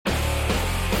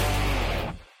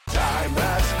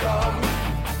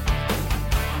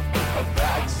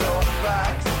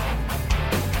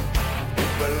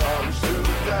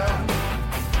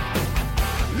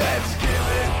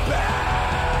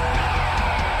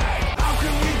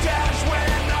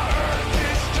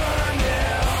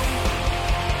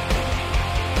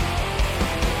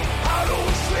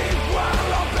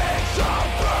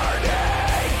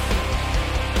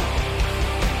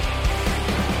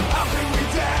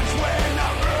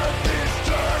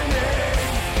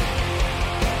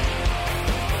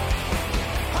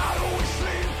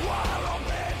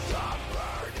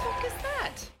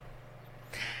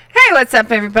What's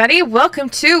up, everybody? Welcome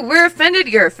to We're Offended,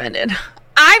 You're Offended.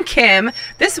 I'm Kim.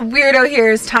 This weirdo here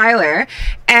is Tyler.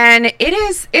 And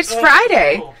it's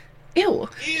Friday. Ew.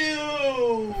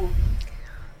 Ew.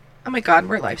 Oh my god,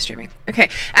 we're live streaming. Okay.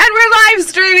 And we're live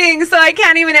streaming, so I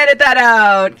can't even edit that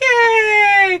out.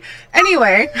 Yay!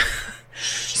 Anyway,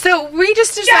 so we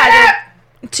just decided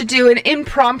to do an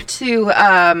impromptu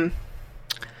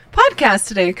podcast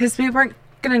today because we weren't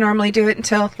going to normally do it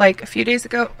until like a few days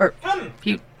ago. Or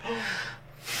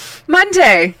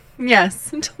Monday.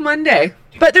 Yes, until Monday.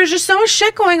 But there's just so much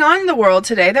shit going on in the world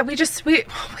today that we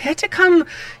had to come,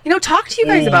 talk to you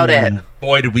guys about it.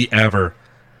 Boy, did we ever.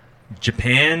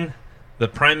 Japan, the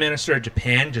Prime Minister of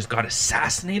Japan just got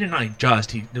assassinated.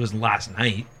 It was last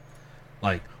night.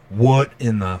 Like, what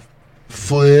in the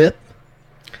flip?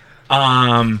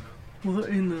 What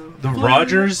in the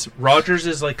flip? Rogers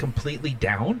is like completely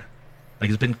down. Like,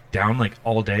 it's been down like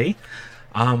all day.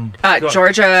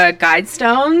 Georgia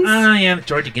Guidestones? Yeah,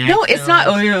 Georgia Guidestones. No, it's not.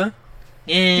 Oh, yeah.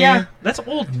 Yeah. That's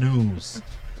old news.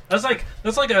 That's like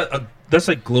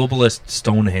globalist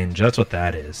Stonehenge. That's what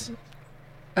that is.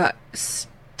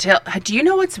 Still, do you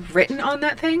know what's written on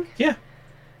that thing? Yeah.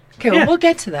 Okay, well, we'll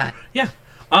get to that. Yeah. Shit.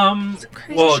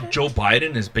 Joe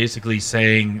Biden is basically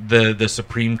saying the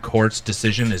Supreme Court's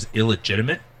decision is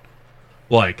illegitimate.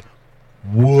 Like,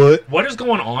 what is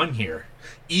going on here?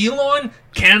 Elon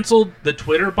canceled the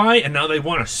Twitter buy, and now they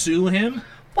want to sue him?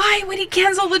 Why would he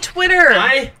cancel the Twitter?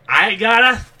 I got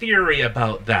a theory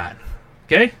about that.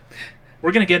 Okay?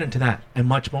 We're going to get into that and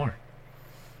much more.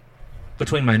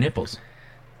 Between my nipples.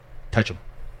 Touch them.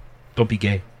 Don't be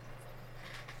gay.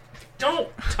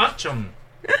 Don't touch them.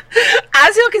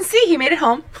 As you can see, he made it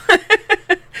home.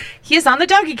 He is on the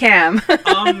doggy cam.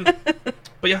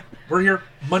 But yeah, we're here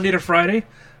Monday to Friday.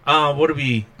 What are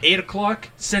we? 8 o'clock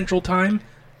Central Time.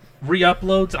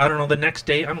 Re-uploads. I don't know, the next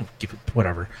day. I don't give it,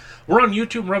 whatever. We're on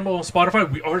YouTube, Rumble, and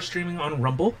Spotify. We are streaming on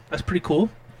Rumble. That's pretty cool.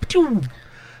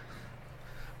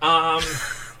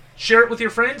 Share it with your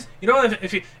friends. You know,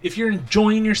 if you're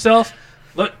enjoying yourself,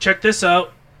 look, check this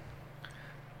out.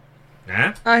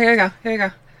 Nah. Oh, here you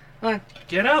go. Come on.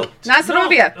 Get out.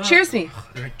 Nasrovia. Cheers me.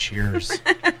 Cheers.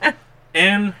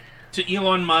 And to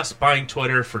Elon Musk buying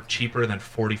Twitter for cheaper than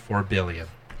 $44 billion.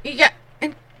 Yeah,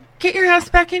 and get your ass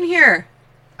back in here.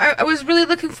 I was really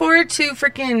looking forward to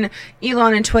freaking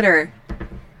Elon and Twitter.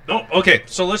 Oh, okay.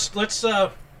 So let's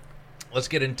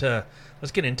get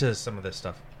into some of this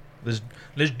stuff. Let's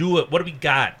do it. What do we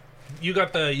got? You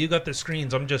got the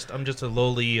screens. I'm just a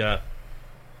lowly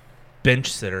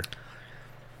bench sitter.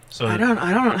 So I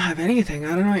don't have anything. I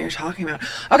don't know what you're talking about.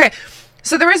 Okay.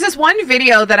 So there was this one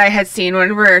video that I had seen when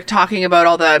we were talking about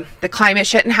all the climate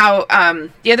shit and how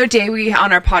the other day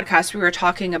on our podcast we were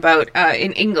talking about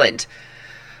in England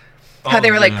how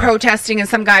they were like protesting and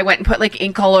some guy went and put like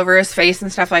ink all over his face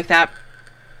and stuff like that.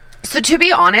 So to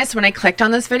be honest, when I clicked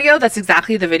on this video, that's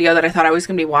exactly the video that I thought I was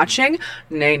going to be watching.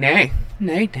 Nay.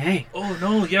 Oh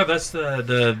no, yeah, that's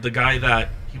the guy that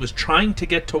he was trying to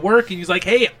get to work, and he's like,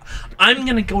 "Hey, I'm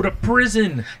gonna go to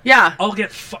prison. Yeah, I'll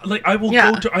get I will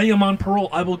go to. I am on parole.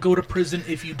 I will go to prison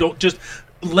if you don't just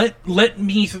let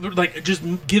me through. Like, just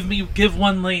give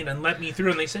one lane and let me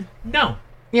through." And they said no.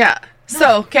 Yeah. No.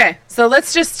 So okay, so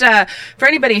let's just for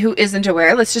anybody who isn't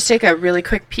aware, let's just take a really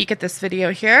quick peek at this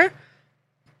video here.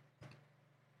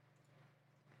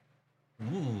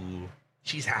 Ooh,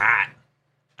 she's hot.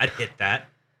 I'd hit that.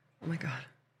 Oh my god.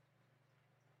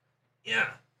 Yeah.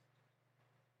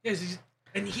 Yes,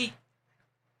 and he...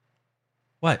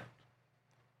 What?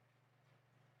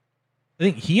 I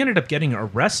think he ended up getting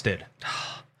arrested.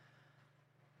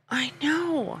 I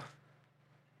know.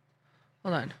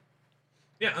 Hold on.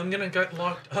 Yeah, I'm gonna get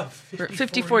locked up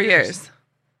 54 years.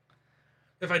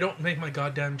 If I don't make my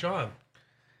goddamn job.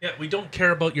 Yeah, we don't care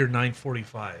about your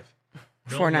 945.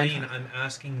 No lane, I'm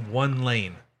asking one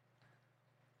lane.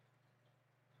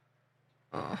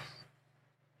 Oh.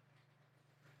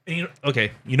 And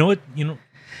you know what?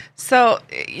 So,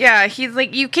 yeah, he's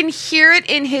like, you can hear it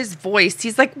in his voice.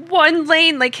 He's like, one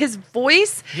lane, like his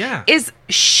voice is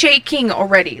shaking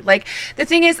already. Like, the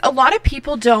thing is, a lot of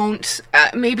people don't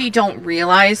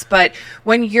realize, but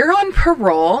when you're on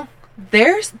parole,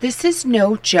 this is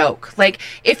no joke. Like,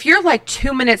 if you're like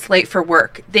 2 minutes late for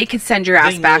work, they could send your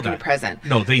ass back in prison.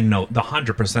 No, they know.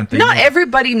 100% Not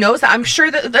everybody knows that. I'm sure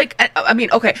that, like, I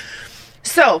mean, okay.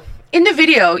 So, in the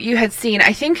video you had seen,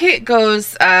 I think it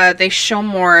goes, they show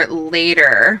more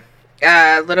later,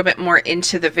 a little bit more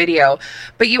into the video,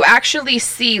 but you actually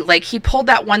see, like, he pulled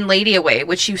that one lady away,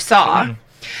 which you saw.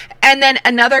 And then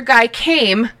another guy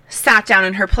came, sat down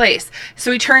in her place.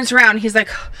 So he turns around, he's like,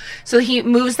 so he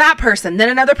moves that person, then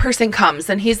another person comes,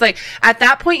 and he's like, at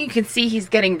that point you can see he's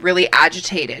getting really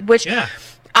agitated, which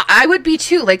I would be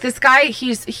too. Like, this guy,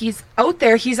 he's out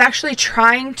there, he's actually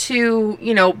trying to,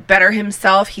 you know, better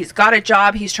himself. He's got a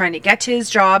job, he's trying to get to his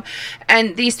job,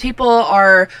 and these people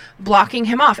are blocking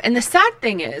him off. And the sad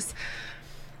thing is,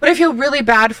 what I feel really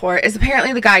bad for is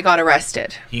apparently the guy got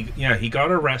arrested. He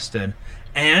got arrested,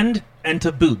 and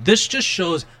to boot, this just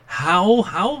shows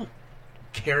how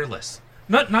careless,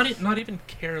 not even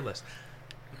careless.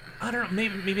 I don't know.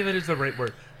 Maybe that is the right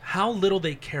word. How little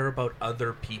they care about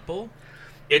other people.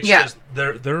 It's just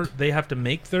they have to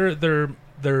make their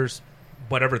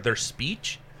whatever, their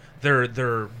speech,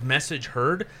 their message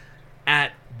heard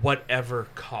at whatever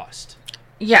cost.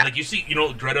 Yeah. Like, you see, you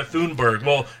know, Greta Thunberg.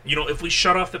 Well, you know, if we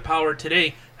shut off the power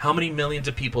today, how many millions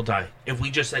of people die? If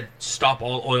we just said stop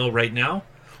all oil right now,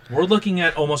 we're looking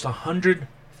at almost 100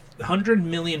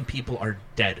 million people are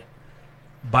dead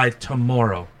by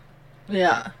tomorrow.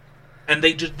 Yeah. And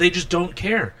they just don't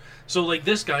care. So, like,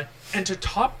 this guy, and to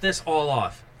top it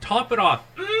off,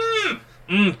 the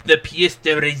pièce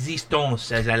de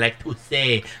résistance, as I like to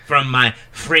say, from my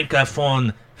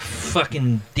francophone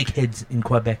fucking dickheads in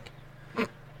Quebec.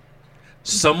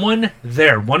 Someone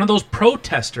there, one of those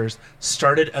protesters,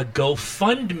 started a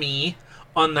GoFundMe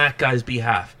on that guy's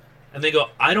behalf. And they go,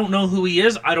 I don't know who he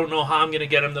is, I don't know how I'm going to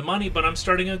get him the money, but I'm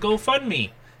starting a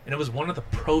GoFundMe. And it was one of the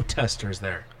protesters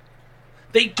there.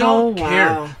 They don't care.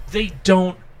 Wow. They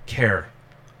don't care.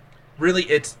 Really,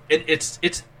 it's this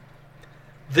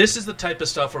is the type of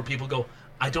stuff where people go,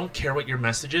 I don't care what your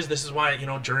message is. This is why, you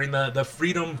know, during the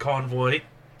Freedom Convoy,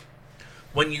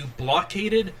 when you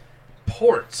blockaded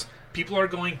ports, people are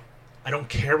going, I don't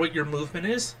care what your movement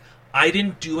is. I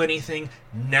didn't do anything.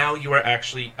 Now you are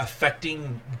actually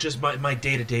affecting just my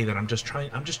day-to-day that I'm just trying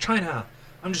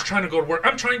to go to work.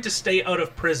 I'm trying to stay out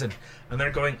of prison. And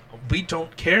they're going, we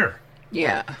don't care.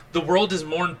 Yeah. The world is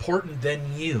more important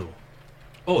than you.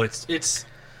 Oh, it's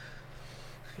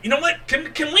you know what?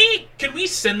 Can we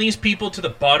send these people to the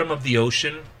bottom of the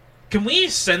ocean? Can we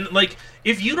send, like,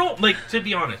 if you don't, like, to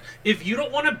be honest, if you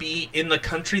don't want to be in the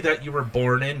country that you were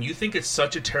born in, you think it's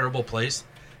such a terrible place,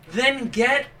 then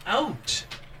get out.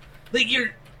 Like,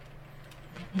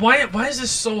 why is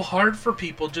this so hard for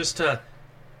people just to,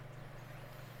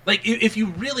 like, if you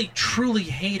really truly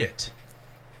hate it?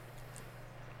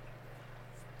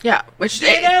 Yeah, which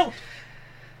get out.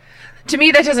 To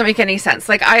me, that doesn't make any sense.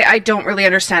 Like, I don't really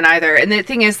understand either. And the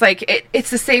thing is, like,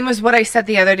 it's the same as what I said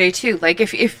the other day, too. Like,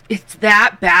 if it's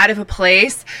that bad of a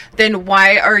place, then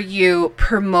why are you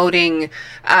promoting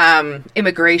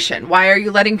immigration? Why are you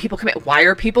letting people come in? Why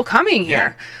are people coming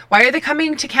here? Yeah. Why are they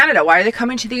coming to Canada? Why are they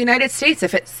coming to the United States?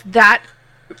 If it's that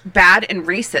bad and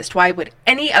racist, why would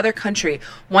any other country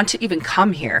want to even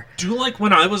come here? Do like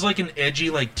when I was like an edgy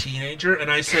like teenager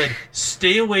and I said,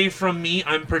 stay away from me,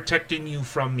 I'm protecting you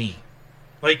from me.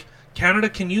 Like, Canada,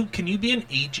 can you be an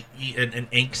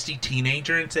angsty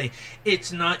teenager and say,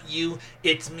 it's not you,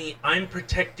 it's me, I'm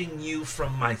protecting you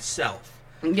from myself?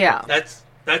 Yeah. That's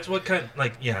what kind,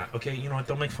 like, yeah, okay, you know what,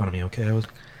 don't make fun of me, okay? I was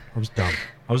dumb.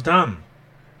 I was dumb.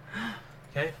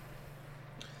 Okay?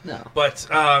 No. But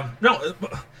no,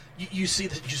 you see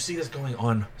this going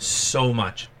on so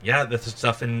much. Yeah, the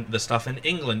stuff in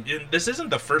England. This isn't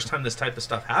the first time this type of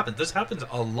stuff happens. This happens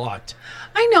a lot.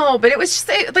 I know, but it was just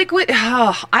like what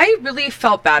I really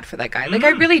felt bad for that guy. Like, I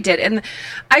really did, and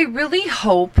I really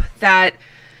hope that.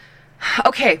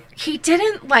 Okay, he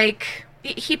didn't like.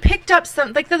 He picked up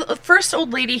some, like, the first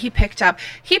old lady he picked her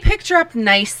up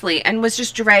nicely and was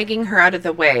just dragging her out of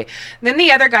the way. Then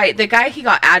the other guy, the guy he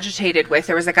got agitated with,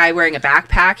 there was a guy wearing a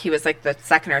backpack. He was like the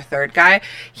second or third guy.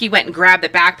 He went and grabbed the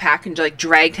backpack and like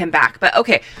dragged him back. But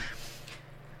okay.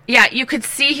 Yeah, you could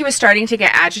see he was starting to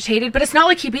get agitated, but it's not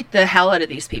like he beat the hell out of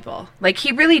these people. Like,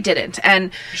 he really didn't. And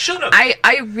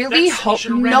I really hope,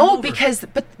 no, because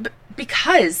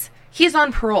he's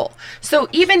on parole. So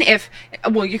even if,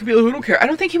 well, you could be like, I don't care. I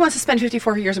don't think he wants to spend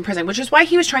 54 years in prison, which is why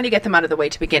he was trying to get them out of the way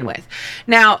to begin with.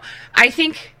 Now, I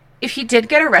think if he did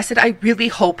get arrested, I really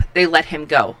hope they let him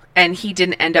go and he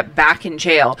didn't end up back in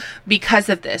jail because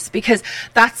of this, because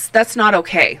that's not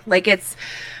okay. Like, it's,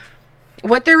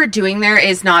 what they were doing there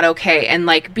is not okay. And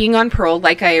like, being on parole,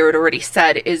 like I had already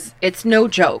said, it's no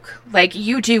joke. Like,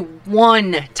 you do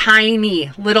one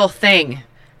tiny little thing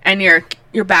and you're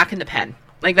back in the pen.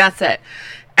 Like, that's it.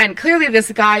 And clearly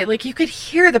this guy, like, you could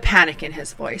hear the panic in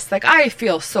his voice. Like, I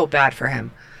feel so bad for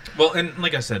him. Well, and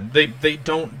like I said, they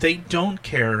don't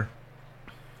care.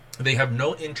 They have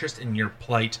no interest in your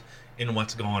plight, in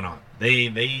what's going on.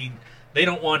 They They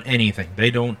don't want anything.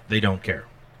 They don't care.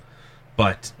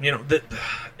 But it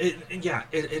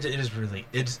is really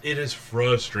it is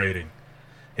frustrating.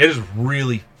 It is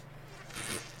really.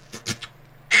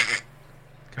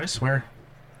 Can I swear?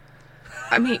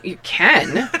 I mean, you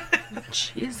can.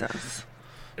 Jesus.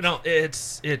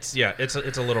 It's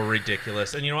a little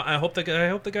ridiculous, and I hope the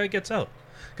guy gets out,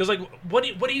 because like what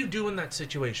do you do in that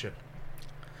situation?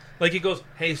 Like he goes,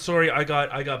 "Hey, sorry, I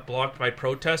got blocked by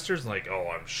protesters." Like, "Oh,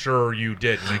 I'm sure you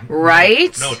did." Like,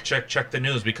 right? No, check the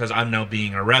news, because I'm now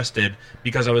being arrested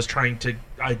because I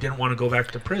didn't want to go back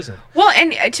to prison. Well,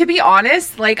 and to be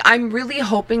honest, like I'm really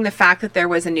hoping the fact that there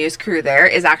was a news crew there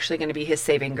is actually going to be his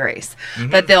saving grace.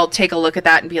 Mm-hmm. That they'll take a look at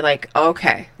that and be like,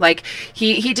 okay, like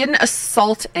he didn't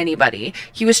assault anybody.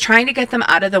 He was trying to get them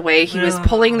out of the way. He was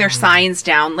pulling their signs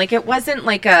down. Like it wasn't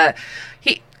like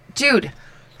dude.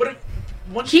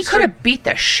 But he could have beat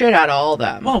the shit out of all of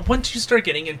them. Well, once you start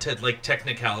getting into like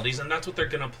technicalities, and that's what they're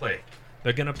gonna play.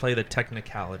 They're gonna play the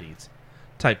technicalities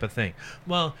type of thing.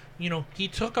 Well, he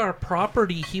took our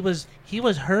property. He was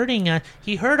hurting us.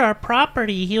 He hurt our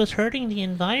property. He was hurting the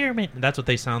environment. And that's what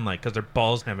they sound like, because their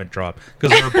balls haven't dropped,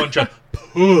 because they're a bunch of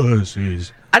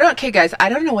pussies. Okay, guys, I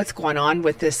don't know what's going on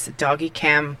with this doggy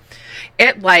cam.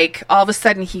 It like all of a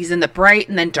sudden he's in the bright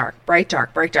and then dark, bright,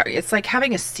 dark, bright, dark. It's like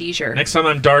having a seizure. Next time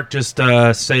I'm dark, just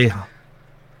say,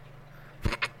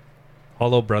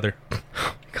 "Hello, brother." Oh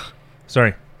my God.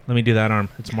 Sorry, let me do that arm.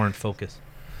 It's more in focus.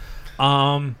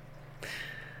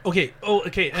 Okay. Oh,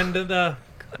 okay. And the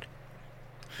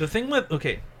thing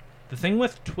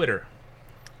with Twitter.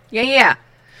 Yeah.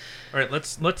 All right,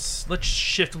 let's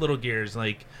shift a little gears.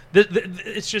 Like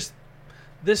it's just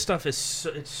this stuff is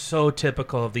it's so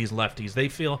typical of these lefties. They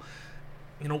feel,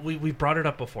 we brought it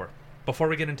up before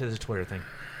we get into this Twitter thing.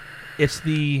 It's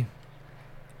the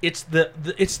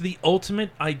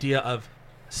ultimate idea of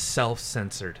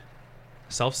self-centered,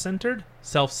 not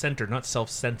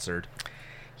self-censored.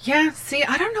 Yeah, see,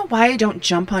 I don't know why I don't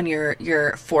jump on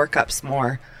your fork ups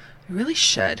more. I really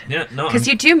should. Yeah, no. Because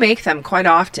you do make them quite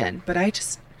often, but I'm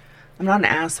not an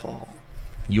asshole.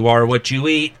 You are what you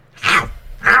eat. Get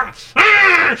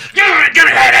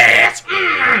ass.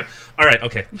 All right,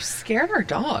 okay. You scared our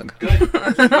dog. Good.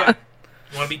 Yeah.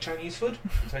 You want to be Chinese food?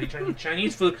 That's how you try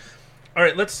Chinese food. All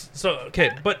right, but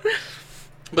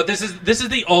this is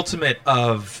the ultimate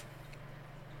of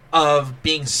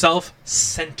being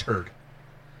self-centered.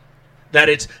 That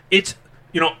it's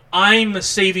I'm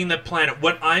saving the planet.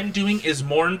 What I'm doing is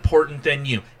more important than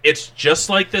you. It's just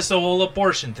like this whole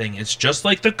abortion thing. It's just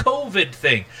like the COVID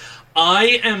thing.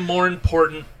 I am more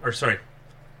important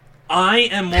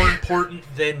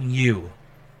than you.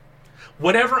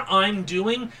 Whatever I'm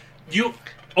doing,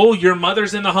 your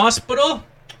mother's in the hospital?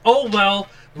 Oh, well,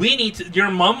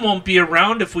 your mom won't be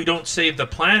around if we don't save the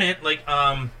planet. Like,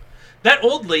 that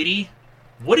old lady,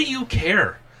 what do you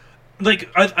care? Like,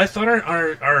 I thought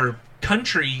our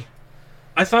country,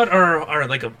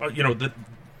 the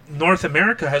North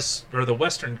America or the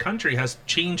Western country has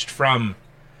changed from,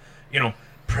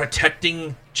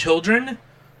 protecting children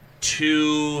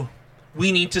to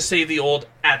we need to save the old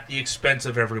at the expense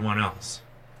of everyone else.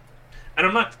 And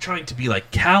I'm not trying to be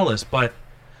like callous, but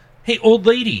hey, old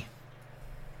lady,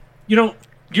 you're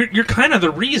kind of the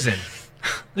reason.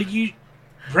 Like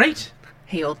right?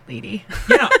 Hey, old lady.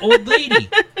 Yeah, old lady.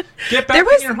 Get back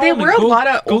in your home. There were a lot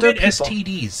of older people. Go get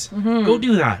STDs. Mm-hmm. Go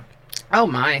do that. Oh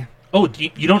my. Oh,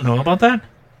 you don't know about that?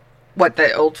 What,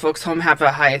 the old folks home have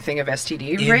a high thing of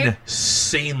STD rate?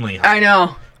 Insanely high. I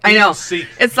know.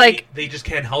 It's like they just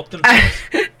can't help themselves.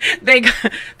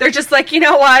 They're just like, you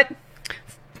know what?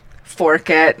 Fork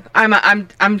it. I'm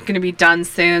gonna be done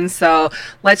soon, so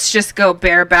let's just go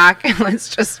bareback and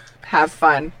let's just have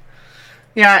fun.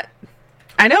 Yeah,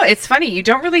 I know, it's funny. You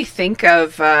don't really think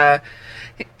of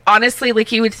honestly,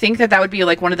 like you would think that would be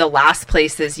like one of the last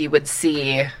places you would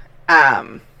see.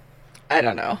 I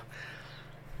don't know.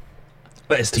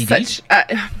 But STDs?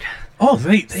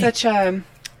 Such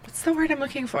what's the word I'm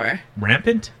looking for?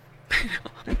 Rampant?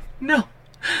 No.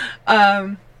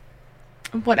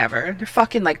 Whatever. They're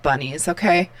fucking like bunnies,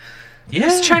 okay? Yeah.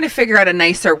 Just trying to figure out a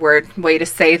nicer way to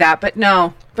say that, but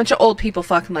no. Bunch of old people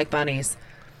fucking like bunnies.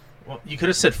 Well, you could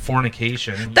have said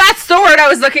fornication. That's the word I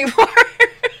was looking for.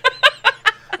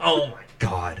 Oh my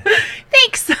God.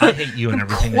 Thanks. I hate you and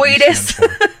everything that you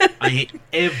stand for. I hate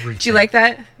everything. Do you like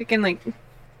that? You can like...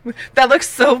 That looks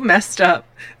so messed up.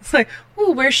 It's like,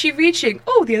 ooh, where's she reaching?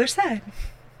 Oh, the other side.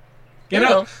 Get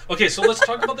out. Okay, so let's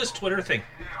talk about this Twitter thing.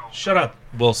 Shut up,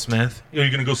 Will Smith. Are you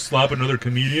gonna go slap another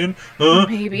comedian?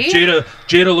 Maybe.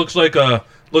 Jada looks like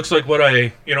what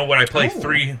I when I play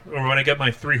when I get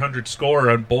my 300 score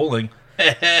on bowling.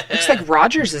 Looks like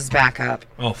Rogers is back up.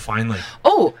 Oh, finally.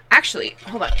 Oh, actually,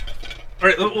 hold on. All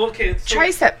right, well, okay. So,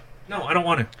 Tricep. no, I don't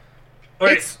want to. All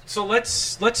right, so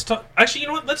let's talk. Actually, you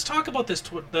know what? Let's talk about this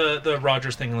the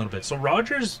Rogers thing a little bit. So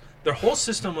Rogers, their whole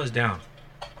system was down.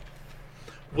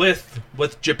 With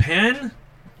Japan,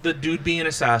 the dude being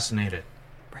assassinated.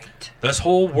 Right. This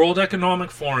whole World Economic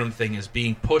Forum thing is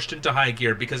being pushed into high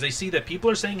gear because they see that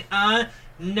people are saying,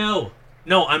 no,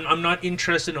 I'm not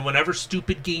interested in whatever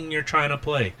stupid game you're trying to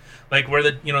play. Like where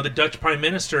the Dutch Prime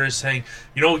Minister is saying,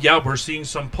 yeah, we're seeing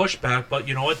some pushback, but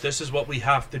you know what? This is what we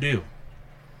have to do.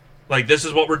 Like, this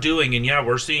is what we're doing, and yeah,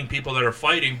 we're seeing people that are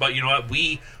fighting, but you know what?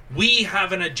 We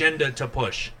have an agenda to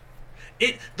push.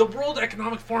 The World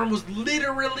Economic Forum was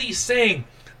literally saying,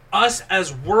 us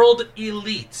as world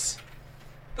elites.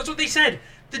 That's what they said.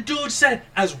 The dude said,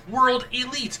 as world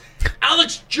elites.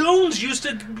 Alex Jones used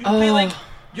to be like,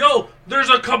 yo, there's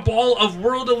a cabal of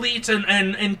world elites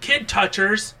and kid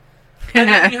touchers. And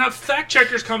then you have fact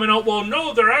checkers coming out, well,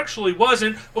 no, there actually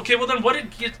wasn't. Okay, well then what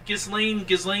did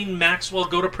Ghislaine Maxwell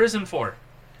go to prison for?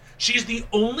 She's the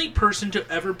only person to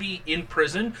ever be in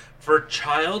prison for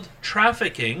child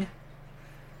trafficking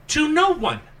to no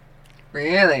one.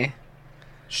 Really?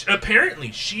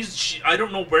 Apparently, I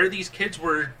don't know where these kids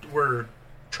were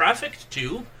trafficked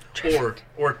to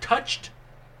or touched,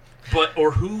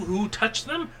 or who touched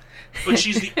them, but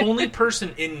she's the only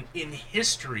person in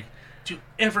history to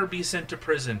ever be sent to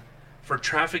prison for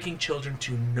trafficking children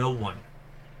to no one.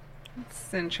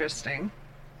 It's interesting.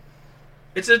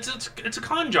 It's a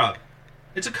con job.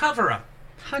 It's a cover-up.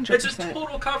 100%. It's a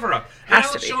total cover-up.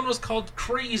 Alex Jones was called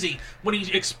crazy when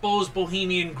he exposed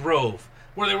Bohemian Grove,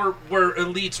 where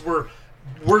elites were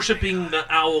worshipping the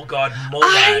owl god Molag.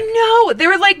 I know. They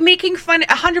were like making fun.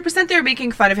 100%. They were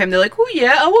making fun of him. They're like, "Oh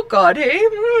yeah, owl god, hey."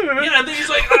 Yeah, and then he's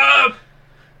like,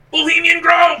 Bohemian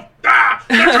Grove.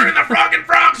 They're turning the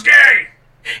frogs gay.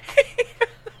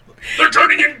 They're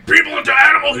turning people into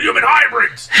animal-human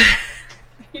hybrids.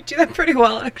 You do that pretty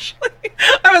well, actually.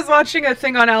 I was watching a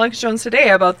thing on Alex Jones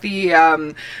today about the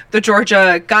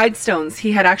Georgia Guidestones.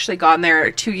 He had actually gone there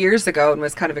 2 years ago and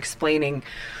was kind of explaining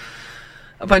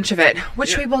a bunch of it,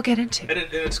 which we will get into. And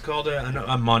it's called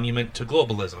a monument to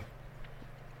globalism.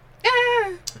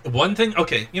 Yeah. One thing,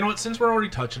 okay, you know what? Since we're already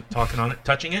touching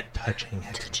it.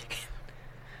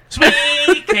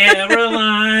 Sweet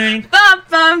Caroline. Bum,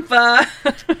 bum, bum.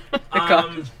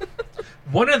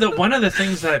 One of the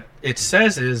things that it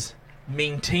says is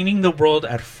maintaining the world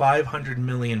at 500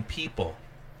 million people.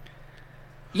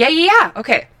 Yeah.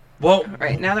 Okay. Well, all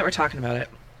right. Now that we're talking about it.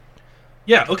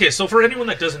 Yeah. Okay. So for anyone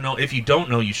that doesn't know, if you don't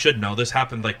know, you should know. This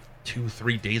happened like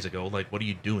 2-3 days ago. Like, what are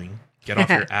you doing? Get off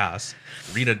your ass.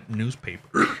 Read a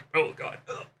newspaper. Oh God.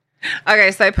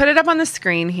 Okay. So I put it up on the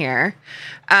screen here.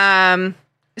 But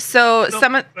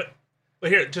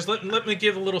here, just let me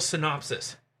give a little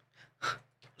synopsis.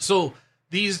 So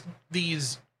these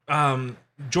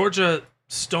Georgia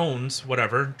stones,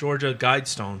 Georgia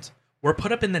Guidestones, were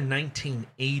put up in the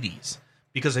 1980s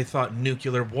because they thought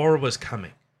nuclear war was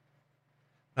coming.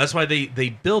 That's why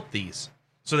they built these.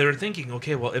 So they were thinking,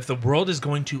 okay, well, if the world is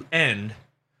going to end,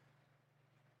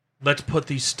 let's put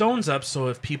these stones up so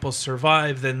if people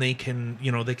survive, then they can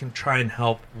try and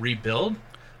help rebuild.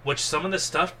 Which some of the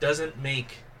stuff doesn't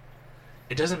make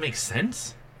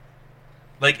sense.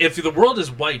 Like, if the world is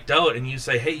wiped out and you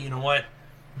say, hey, you know what?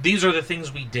 These are the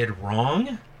things we did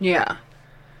wrong. Yeah.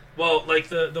 Well, like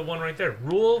the one right there.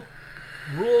 Rule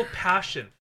passion.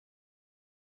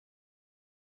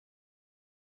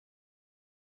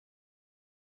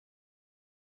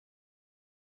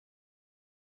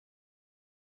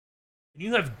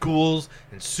 You have ghouls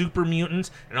and super mutants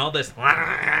and all this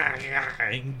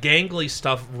gangly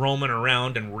stuff roaming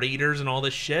around and raiders and all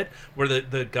this shit where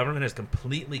the government has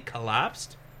completely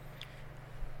collapsed.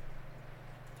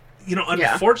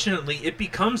 Unfortunately, it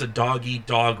becomes a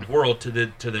dog-eat-dog world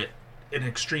to an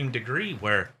extreme degree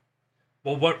where,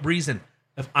 well, what reason?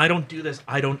 If I don't do this,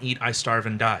 I don't eat, I starve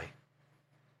and die.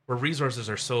 Where resources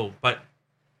are so, but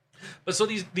so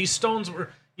these stones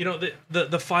were,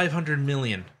 the 500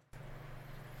 million.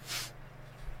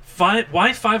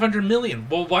 Why 500 million?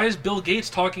 Well, why is Bill Gates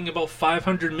talking about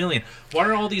 500 million? Why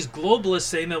are all these globalists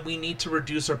saying that we need to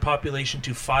reduce our population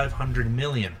to 500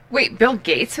 million? Wait, Bill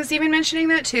Gates was even mentioning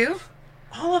that too?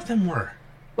 All of them were.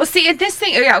 Well, see, this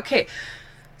thing... Yeah, okay.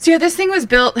 So, this thing was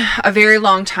built a very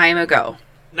long time ago.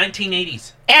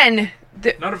 1980s. And...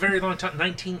 Not a very long time.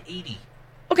 1980.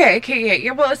 Okay,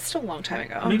 yeah. Well, it's still a long time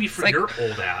ago. Maybe for your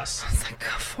old ass. It's like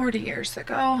 40 years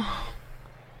ago.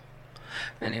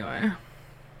 Anyway...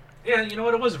 Yeah, you know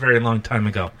what? It was a very long time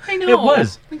ago. I know. It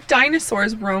was. Like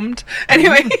dinosaurs roamed.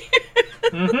 Anyway.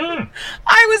 Mm-hmm.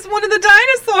 I was one of the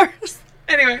dinosaurs.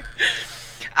 Anyway.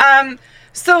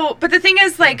 So, but the thing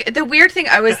is, like, the weird thing,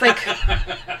 I was like,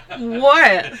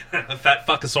 what? A fat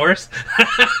fuckosaurus?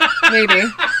 Maybe.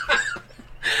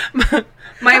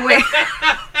 My wing.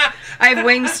 I have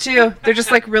wings too. They're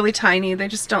just like really tiny. They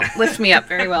just don't lift me up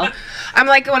very well. I'm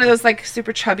like one of those like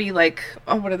super chubby, like,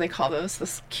 oh, what do they call those?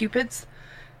 Those cupids?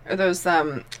 Or those,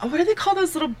 what do they call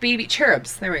those little baby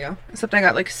cherubs? There we go. Except I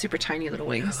got like super tiny little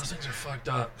wings. Yeah, those things are fucked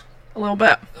up. A little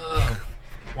bit.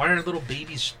 Why are little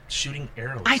babies shooting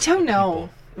arrows? I don't know.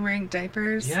 Wearing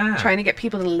diapers. Yeah. Trying to get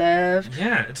people to live.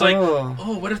 Yeah. It's like,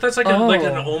 what if that's like, like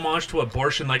an homage to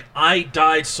abortion? Like, I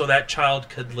died so that child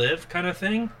could live kind of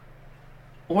thing?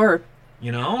 Or,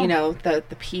 you know, the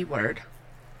P word.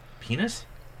 Penis?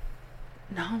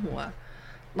 No.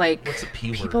 Like, what's a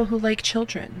P word? People who like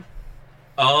children.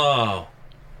 Oh.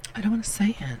 I don't want to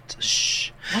say it.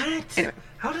 Shh. What? Anyway.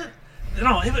 How did...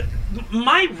 No,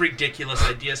 my ridiculous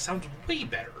idea sounds way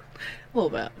better. A little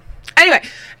bit.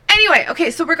 Anyway,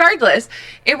 okay, so regardless,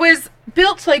 it was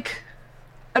built like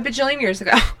a bajillion years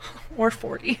ago. Or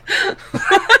 40.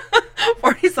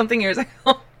 40-something years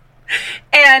ago.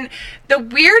 And the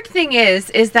weird thing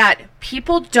is that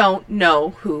people don't know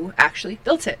who actually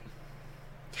built it.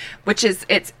 Which is,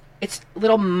 it's a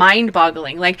little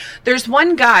mind-boggling. Like, there's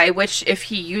one guy, which if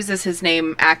he uses his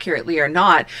name accurately or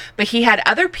not, but he had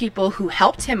other people who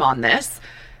helped him on this,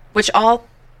 which all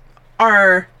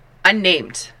are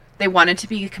unnamed. They wanted to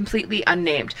be completely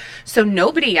unnamed. So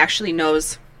nobody actually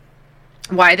knows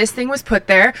why this thing was put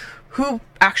there, who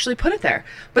actually put it there.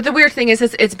 But the weird thing is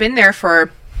it's been there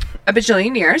for a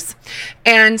bajillion years.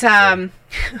 And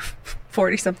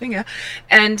 40-something, yeah.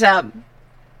 And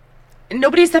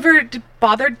nobody's ever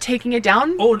bothered taking it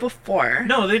down before.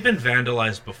 No, they've been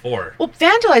vandalized before. Well,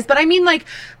 vandalized, but I mean like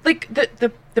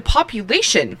the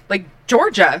population, like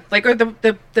Georgia, like, or the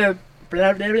blah, blah,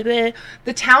 blah, blah,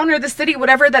 the town or the city,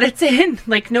 whatever that it's in.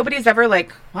 Like, nobody's ever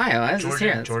like, why is this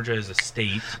here? Georgia is a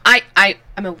state.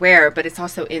 I'm aware, but it's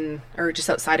also in, or just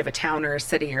outside of a town or a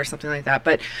city or something like that.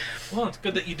 But well, it's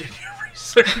good that you did your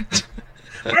research.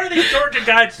 Where are these Georgia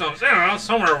guidestones? I don't know,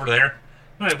 somewhere over there.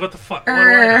 Wait, what the fuck?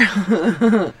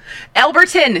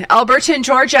 Alberton,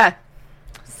 Georgia.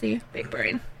 See, big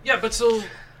brain. Yeah, but so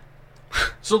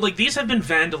like these have been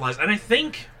vandalized, and I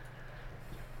think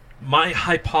my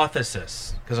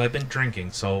hypothesis, because I've been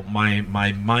drinking, so my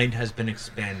mind has been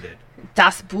expanded.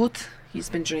 Das Boot. He's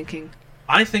been drinking.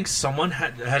 I think someone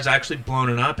has actually blown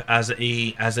it up as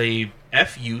a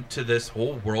FU to this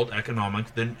whole world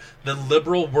economic, the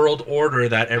liberal world order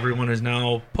that everyone is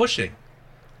now pushing.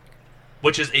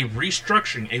 Which is a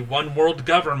restructuring, a one world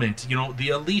government. You know, the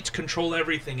elites control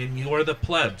everything and you are the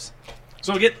plebs.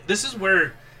 So again, this is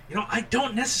where, I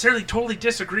don't necessarily totally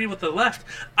disagree with the left.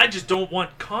 I just don't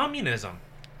want communism.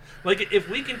 Like, if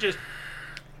we can just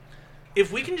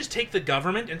take the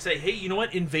government and say, hey, you know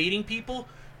what, invading people,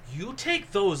 you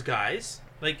take those guys,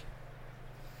 like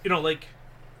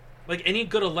any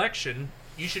good election,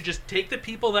 you should just take the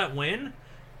people that win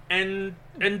and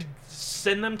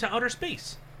send them to outer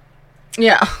space.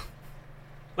 Yeah.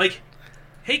 Like,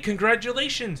 hey,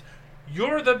 congratulations.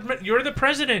 You're the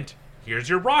president. Here's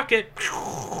your rocket.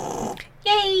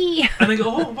 Yay! And they go,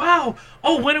 oh, wow.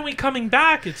 Oh, when are we coming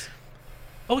back?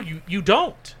 You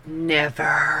don't.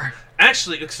 Never.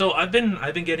 Actually, so I've been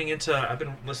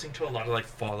listening to a lot of like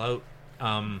Fallout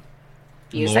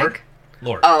music?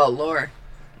 Lore. Oh, lore.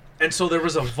 And so there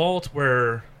was a vault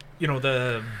where,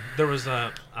 there was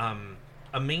a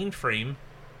mainframe,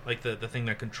 like the thing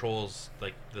that controls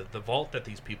like the vault that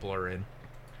these people are in.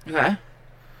 Okay.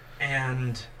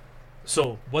 And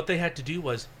so what they had to do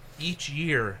was each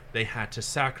year they had to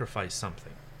sacrifice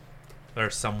something. Or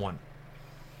someone.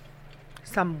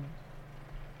 Someone.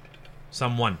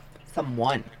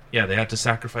 Yeah, they had to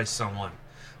sacrifice someone.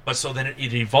 But so then it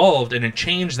evolved and it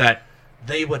changed that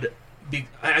they would be...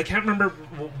 I can't remember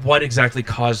what exactly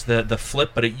caused the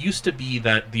flip, but it used to be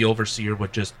that the overseer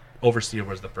would just... Overseer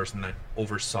was the person that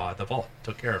oversaw the vault,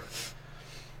 took care of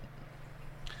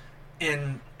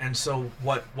it. And so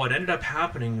what ended up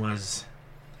happening was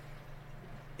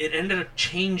it ended up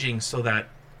changing so that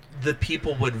the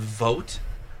people would vote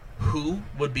who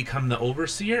would become the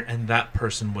overseer, and that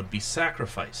person would be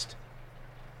sacrificed.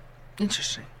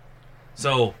 Interesting.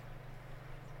 So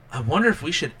I wonder if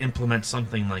we should implement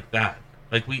something like that.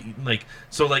 Like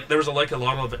there was a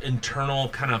lot of internal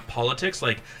kind of politics.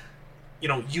 Like,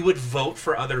 you would vote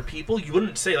for other people. You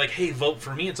wouldn't say like, "Hey, vote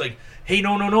for me." It's like, "Hey,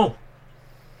 no,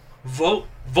 vote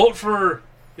for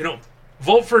Jean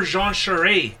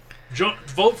Charest."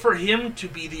 Vote for him to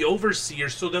be the overseer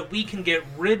so that we can get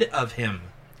rid of him.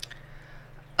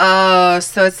 Oh,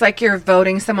 so it's like you're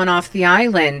voting someone off the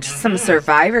island. Some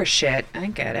survivor shit. I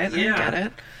get it. Yeah. I get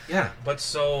it. Yeah, but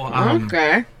so...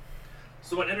 okay.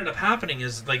 So what ended up happening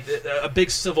is, like, a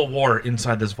big civil war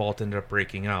inside this vault ended up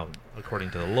breaking out,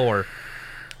 according to the lore.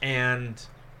 And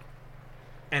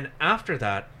after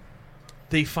that,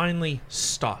 they finally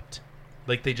stopped.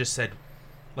 Like, they just said...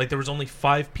 Like, there was only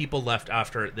 5 people left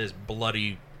after this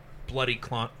bloody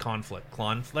conflict.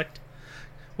 Conflict?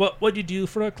 What'd you do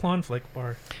for a conflict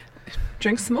bar?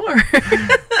 Drink some more.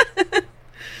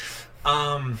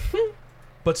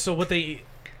 But so what they,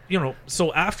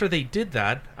 so after they did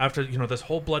that, after, this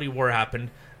whole bloody war happened,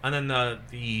 and then the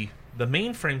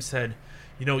mainframe said,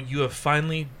 you have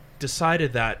finally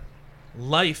decided that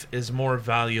life is more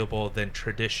valuable than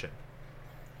tradition.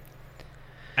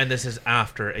 And this is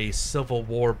after a civil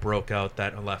war broke out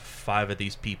that left 5 of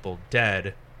these people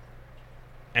dead.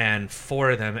 And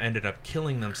 4 of them ended up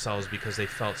killing themselves because they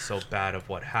felt so bad of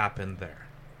what happened there.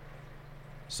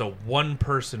 So 1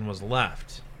 person was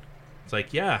left. It's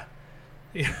like, yeah.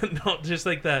 Just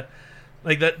like that.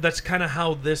 Like that's kind of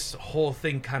how this whole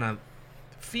thing kind of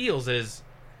feels, is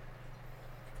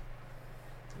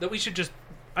that we should just...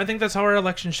 I think that's how our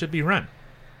election should be run.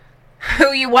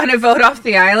 Who you want to vote off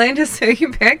the island is who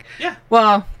you pick? Yeah.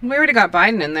 Well, we already got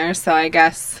Biden in there, so I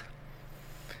guess...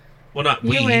 Well, not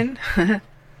we. You win.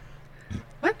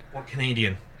 What? We're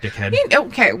Canadian, dickhead.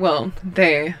 Okay, well,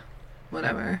 they...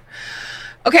 Whatever.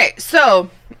 Okay, so...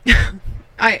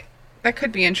 That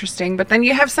could be interesting, but then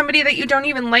you have somebody that you don't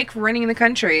even like running the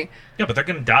country. Yeah, but they're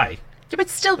going to die. Yeah, but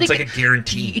still... It's like a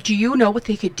guarantee. Do you know what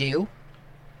they could do?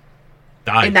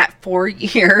 Die. In that 4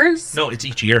 years? No, it's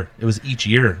each year. It was each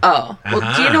year. Oh.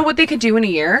 Well, do you know what they could do in a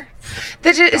year?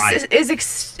 That is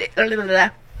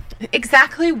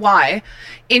exactly why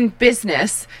in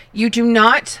business you do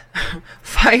not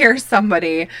fire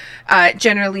somebody,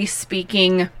 generally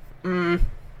speaking,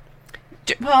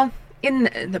 well,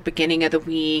 in the beginning of the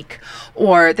week,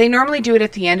 or they normally do it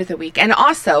at the end of the week. And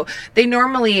also, they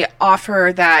normally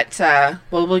offer that,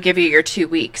 we'll give you your 2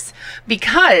 weeks,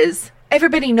 because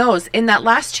everybody knows in that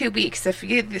last 2 weeks,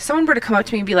 if someone were to come up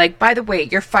to me and be like, by the way,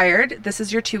 you're fired, this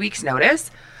is your 2 weeks notice.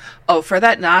 Oh, for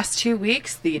that last 2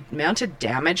 weeks, the amount of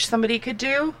damage somebody could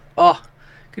do,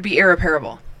 could be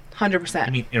irreparable. 100%. I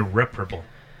mean irreparable.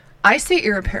 I say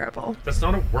irreparable. That's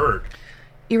not a word.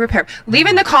 Irreparable. Leave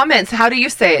in the comments, how do you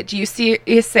say it? Do you say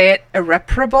it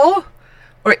irreparable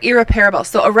or irreparable?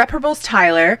 So irreparable's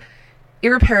Tyler,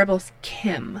 irreparable's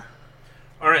Kim.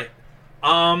 All right.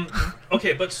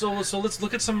 Okay, but so let's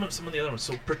look at some of the other ones.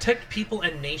 So protect people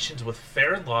and nations with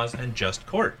fair laws and just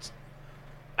courts.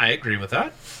 I agree with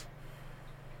that.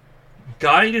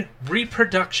 Guide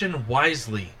reproduction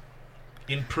wisely,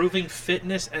 improving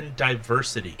fitness and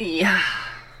diversity. Yeah.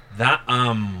 That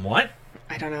what?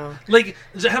 I don't know. Like,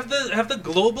 have the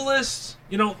globalists,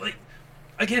 like,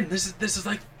 again, this is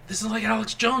like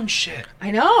Alex Jones shit.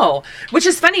 I know, which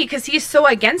is funny because he's so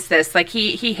against this. Like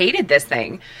he hated this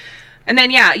thing. And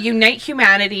then, unite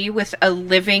humanity with a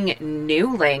living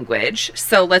new language.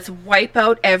 So let's wipe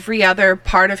out every other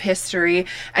part of history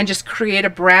and just create a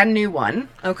brand new one.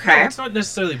 Okay. No, it's not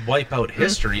necessarily wipe out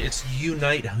history. It's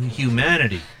unite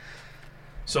humanity.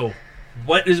 So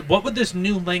what would this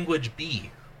new language be?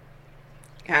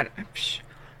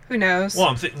 Who knows? Well,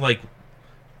 I'm thinking like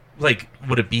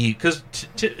would it be, because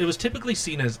it was typically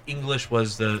seen as English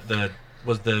was the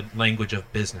language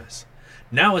of business.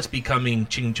 Now it's becoming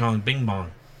ching chong bing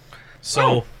bong.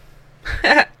 So,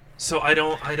 so I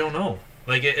don't know.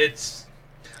 Like it's,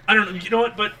 I don't know. You know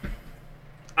what? But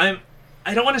I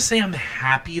don't want to say I'm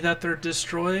happy that they're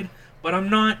destroyed, but I'm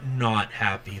not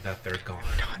happy that they're gone.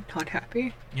 Not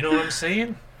happy. You know what I'm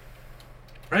saying?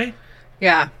 Right?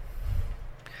 Yeah.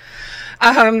 Be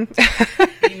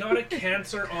not a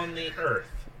cancer on the earth.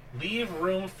 Leave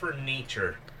room for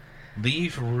nature.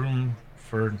 Leave room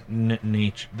for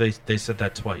nature. They said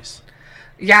that twice.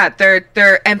 Yeah,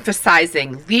 they're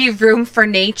emphasizing leave room for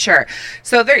nature.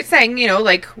 So they're saying,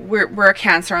 like we're a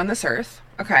cancer on this earth.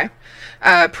 Okay.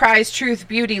 Prize truth,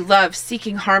 beauty, love,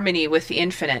 seeking harmony with the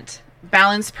infinite.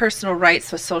 Balance personal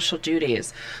rights with social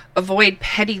duties. Avoid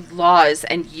petty laws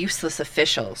and useless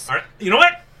officials. All right. You know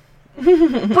what?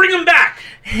 Bring them back.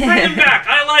 Bring them back.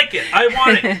 I like it. I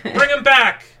want it. Bring them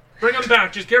back. Bring them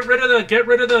back. Just get rid of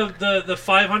the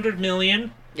 500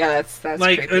 million. Yeah, that's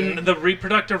like creepy. And the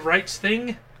reproductive rights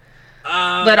thing.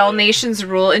 Let all nations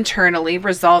rule internally,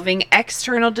 resolving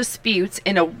external disputes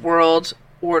in a world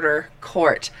order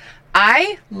court.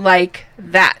 I like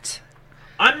that.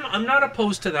 I'm not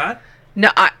opposed to that. No,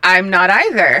 I'm not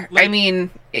either. Like- I mean,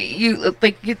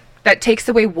 that takes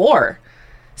away war.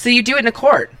 So you do it in a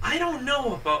court. I don't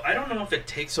know if it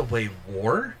takes away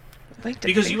war. I'd like to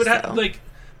Because think you would so. have, like,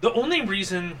 the only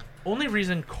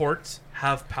reason courts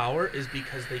have power is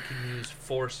because they can use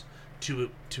force to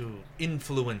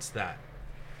influence that.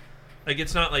 Like,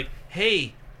 it's not like,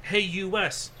 hey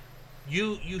U.S.,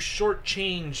 you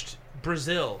shortchanged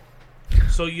Brazil,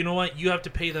 so you know what? You have to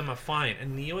pay them a fine.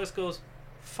 And the U.S. goes,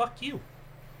 fuck you.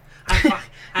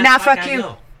 Nah, fuck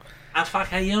you.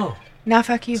 Fuck you. Nah,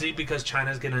 fuck you. See, because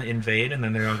China's going to invade, and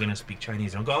then they're all going to speak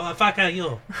Chinese. And go, fuck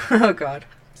you. Oh, God.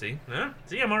 See? Huh?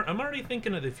 See, I'm already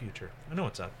thinking of the future. I know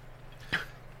what's up.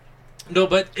 No,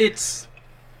 but it's...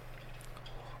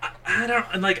 I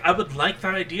don't... Like, I would like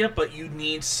that idea, but you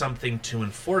need something to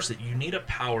enforce it. You need a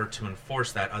power to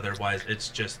enforce that. Otherwise, it's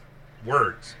just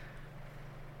words.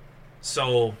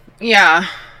 So... Yeah.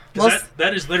 Well,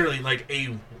 that is literally like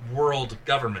a world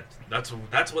government. That's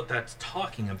what that's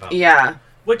talking about. yeah.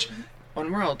 Which... One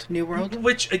world. New world.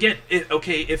 Which, again,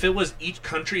 if it was each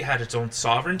country had its own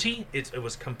sovereignty, it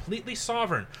was completely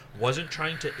sovereign. Wasn't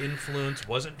trying to influence,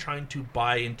 wasn't trying to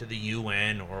buy into the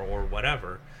UN or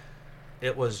whatever.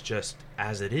 It was just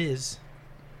as it is.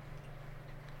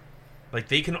 Like,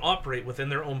 they can operate within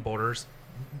their own borders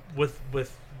with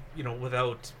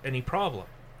without any problem.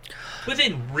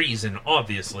 Within reason,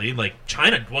 obviously. Like,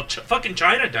 China, fucking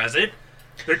China does it.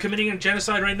 They're committing a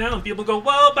genocide right now, and people go,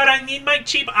 well, but I need my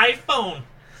cheap iPhone.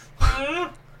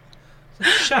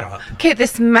 Shut up. Okay,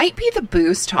 this might be the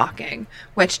booze talking,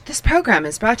 which this program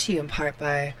is brought to you in part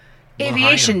by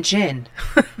Aviation Gin.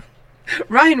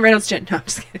 Ryan Reynolds Gin. No, I'm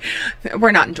just kidding.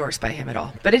 We're not endorsed by him at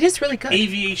all, but it is really good.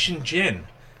 Aviation Gin.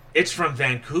 It's from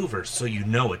Vancouver, so you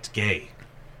know it's gay.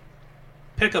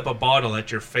 Pick up a bottle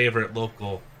at your favorite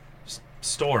local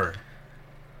store.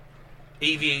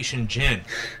 Aviation Gin.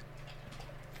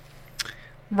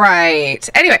 Right.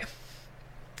 Anyway,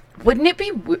 wouldn't it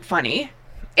be funny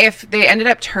if they ended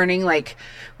up turning, like,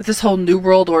 with this whole New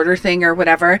World Order thing or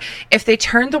whatever, if they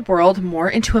turned the world more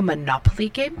into a Monopoly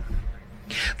game?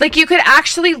 Like, you could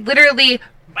actually literally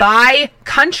buy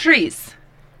countries.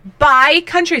 Buy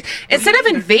countries. Instead of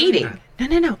invading.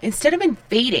 No. Instead of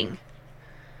invading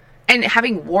and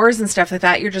having wars and stuff like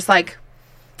that, you're just like,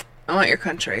 I want your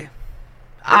country.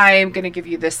 I'm going to give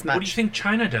you this much. What do you think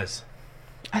China does?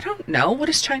 I don't know. What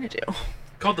does China do?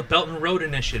 Called the Belt and Road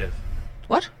Initiative.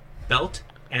 What? Belt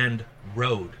and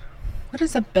Road. What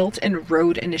is a Belt and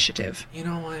Road Initiative? You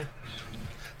know what?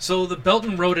 So the Belt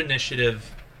and Road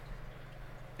Initiative...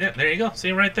 Yeah, there you go. See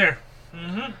it right there.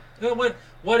 Mm-hmm.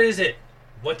 What is it?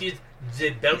 What is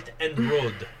the Belt and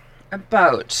Road?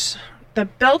 About the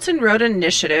Belt and Road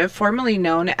Initiative, formerly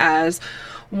known as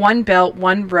One Belt,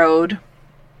 One Road,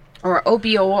 or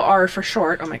OBOR for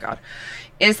short, oh my god,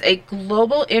 is a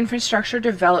global infrastructure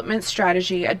development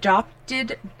strategy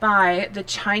adopted by the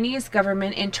Chinese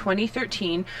government in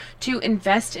 2013 to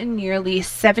invest in nearly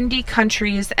 70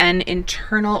 countries and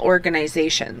internal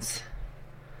organizations.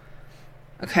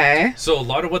 Okay. So a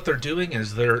lot of what they're doing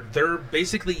is they're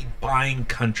basically buying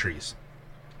countries.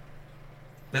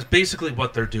 That's basically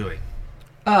what they're doing.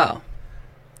 Oh.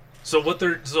 So what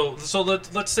they're so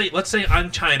let's say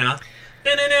I'm China.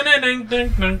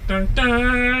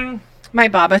 My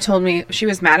Baba told me she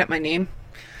was mad at my name.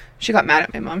 She got mad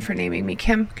at my mom for naming me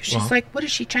Kim because she's like, "What is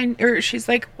she Chinese?" Or she's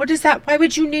like, "What is that? Why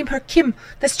would you name her Kim?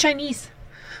 That's Chinese."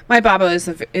 My Baba is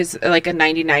like a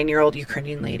 99-year-old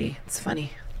Ukrainian lady. It's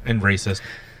funny. And racist.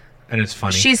 And it's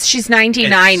funny. She's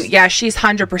 99. Yeah, she's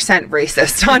 100%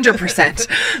 racist.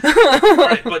 100%.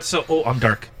 Right, but so I'm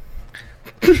dark.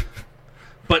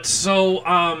 But so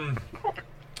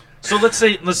let's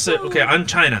say okay, I'm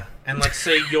China, and let's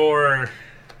say you're,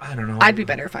 I don't know. I'd be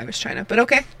better if I was China, but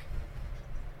okay.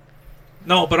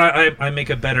 No, but I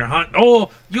make it better, huh? Oh,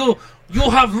 you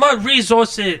have lot of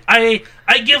resources. I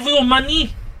give you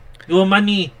money. Your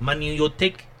money you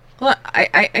take. Well,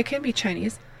 I can be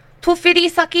Chinese. Tufidi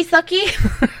sucky sucky.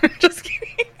 Just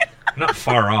kidding. Not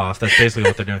far off. That's basically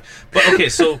what they're doing. But okay,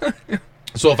 so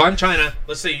if I'm China,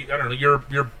 let's say I don't know,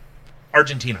 you're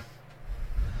Argentina.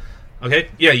 Okay?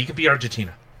 Yeah, you can be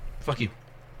Argentina. Fuck you.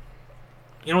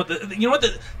 You know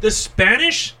what? The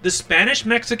Spanish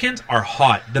Mexicans are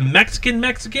hot. The Mexican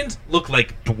Mexicans look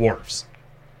like dwarves.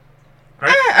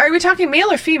 Right? Are we talking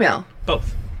male or female?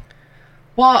 Both.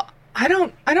 Well, I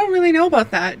don't really know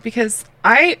about that because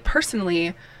I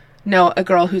personally know a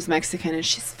girl who's Mexican and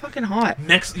she's fucking hot.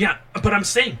 Yeah, but I'm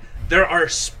saying there are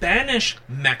Spanish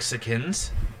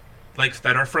Mexicans, like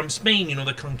that are from Spain. You know,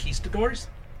 the conquistadors.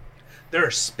 There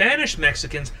are Spanish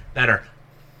Mexicans that are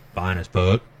fine as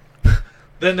fuck.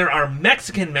 Then there are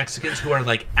Mexicans who are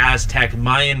like Aztec,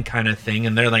 Mayan kind of thing,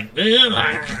 and they're like,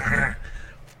 ugh.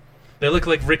 They look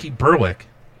like Ricky Berwick,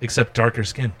 except darker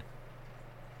skin.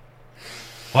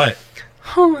 What?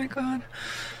 Oh my god.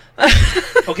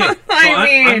 Okay, so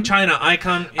I'm China. I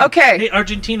come. Okay. Hey,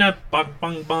 Argentina. Bong,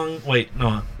 bong, bong. Wait,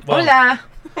 no. Well,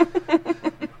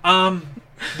 Hola.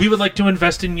 We would like to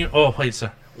invest in you. Oh, wait,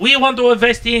 sir. We want to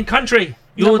invest in country.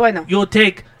 You'll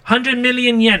take 100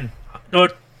 million yen or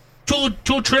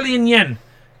 2 trillion yen.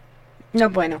 No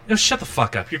bueno. No, shut the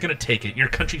fuck up. You're gonna take it. Your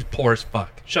country's poor as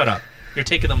fuck. Shut up. You're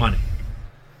taking the money.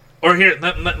 Or here,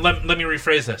 let me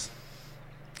rephrase this.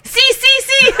 See.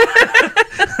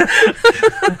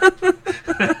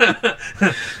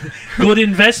 Good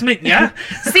investment, yeah.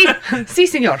 Sí,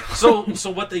 señor.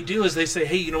 So what they do is they say,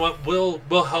 hey, you know what?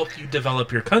 We'll help you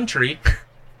develop your country.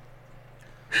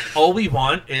 All we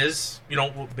want is,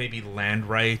 maybe land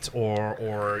rights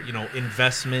or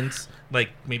investments, like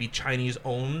maybe Chinese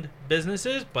owned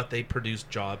businesses, but they produce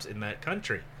jobs in that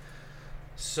country.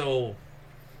 So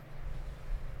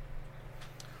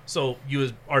you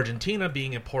as Argentina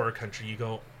being a poorer country, you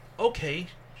go, okay,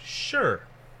 sure.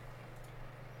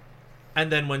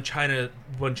 And then when China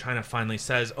finally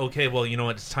says, okay, well, you know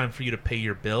what, it's time for you to pay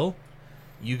your bill,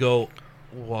 you go,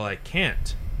 well, I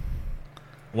can't.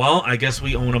 Well, I guess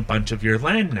we own a bunch of your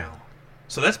land now.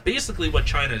 So that's basically what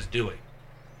China is doing.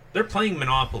 They're playing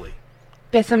Monopoly.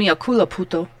 Bésame el culo,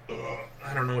 puto.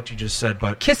 I don't know what you just said,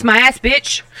 but... Kiss my ass,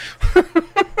 bitch.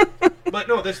 But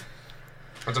no, that's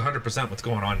 100% what's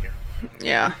going on here.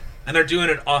 Yeah. And they're doing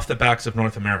it off the backs of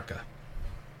North America.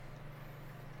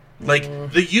 Like,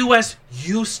 the U.S.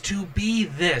 used to be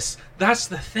this. That's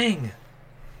the thing.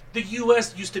 The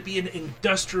U.S. used to be an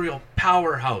industrial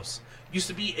powerhouse. Used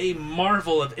to be a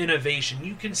marvel of innovation.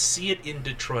 You can see it in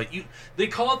Detroit. They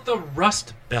call it the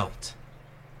Rust Belt.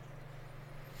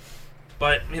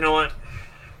 But, you know what?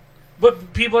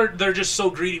 But people they're just so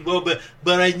greedy. Well,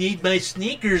 but I need my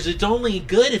sneakers. It's only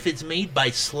good if it's made by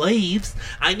slaves.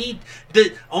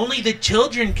 Only the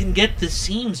children can get the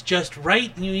seams just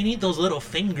right. You need those little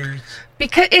fingers.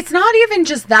 Because it's not even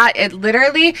just that. It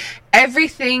literally,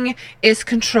 everything is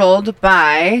controlled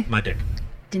by... my dick.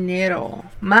 Dinero.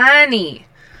 Money.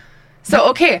 So,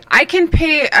 okay, I can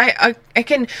pay... I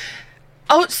can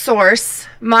outsource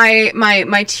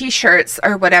my t-shirts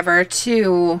or whatever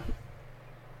to...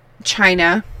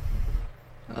 China.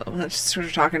 Oh, let's sort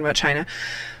of talking about China.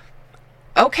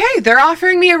 Okay, they're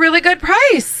offering me a really good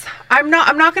price. I'm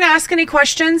not going to ask any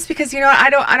questions because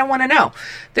I don't want to know.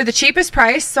 They're the cheapest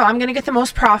price, so I'm going to get the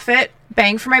most profit,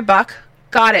 bang for my buck.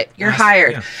 Got it. You're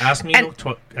hired. Yeah. Ask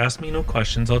me no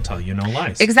questions. I'll tell you no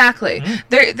lies. Exactly.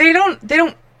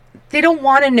 Mm-hmm. They don't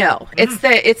want to know. Mm-hmm.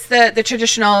 It's the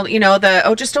traditional,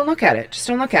 just don't look at it. Just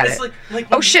don't look at it. Like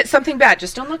oh shit, something bad.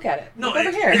 Just don't look at it. No, look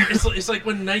over here. It's like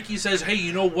when Nike says,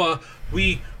 "Hey,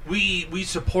 we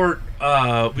support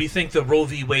we think the Roe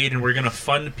v. Wade and we're going to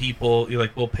fund people,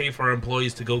 we'll pay for our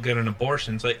employees to go get an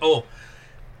abortion." It's like, "Oh,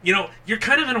 you're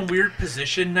kind of in a weird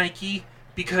position, Nike,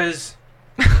 because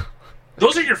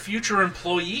those are your future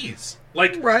employees."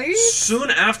 Like, right?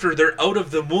 Soon after they're out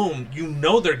of the womb,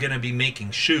 they're going to be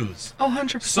making shoes. Oh,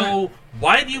 100%. So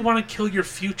why do you want to kill your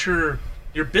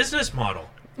business model?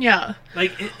 Yeah.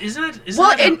 Like, isn't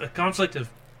that a conflict of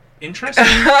interest?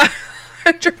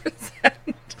 100%.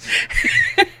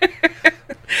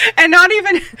 And not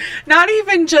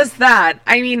even just that.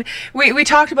 I mean, we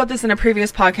talked about this in a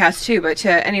previous podcast too, but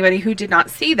to anybody who did not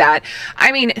see that,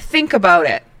 I mean, think about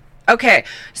it. Okay,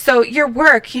 so your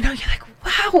work, you're like,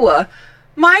 wow,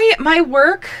 my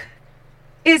work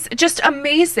is just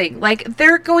amazing. Like,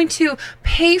 they're going to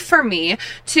pay for me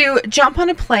to jump on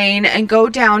a plane and go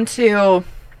down to,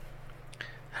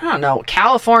 I don't know,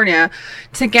 California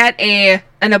to get an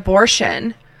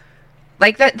abortion.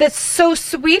 Like, that's so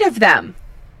sweet of them.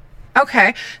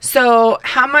 Okay, so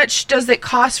how much does it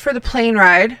cost for the plane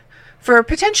ride? For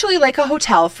potentially like a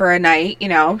hotel for a night,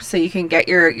 so you can get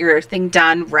your thing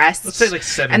done, rest. Let's say like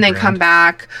 $7,000. And then come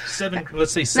back.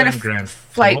 Let's say $7,000.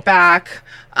 Flight total. Back.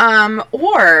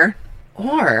 Or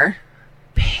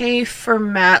pay for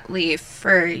mat leave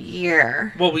for a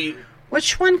year. Well,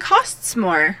 which one costs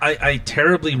more? I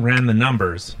terribly ran the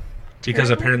numbers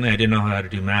because apparently I didn't know how to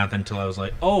do math until I was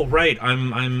like, oh right,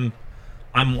 I'm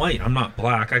white. I'm not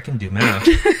black. I can do math.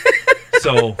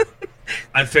 So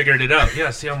I figured it out. Yeah,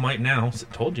 see, I'm white now.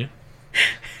 Told you.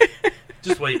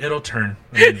 Just wait, it'll turn.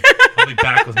 I'll be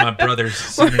back with my brothers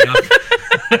summing up.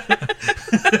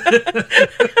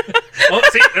 Oh,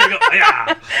 see, there we go.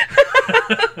 Yeah.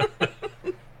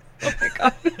 Oh my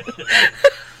god.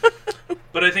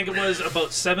 But I think it was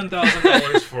about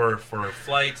 $7,000 for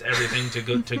flights, everything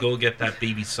to go get that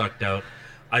baby sucked out.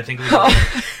 I think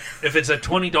if it's at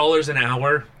 $20 an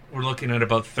hour, we're looking at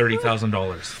about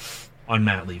 $30,000 on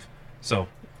mat leave. So.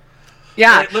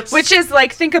 Yeah, right, which is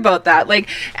like, think about that. Like,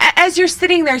 as you're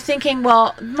sitting there thinking,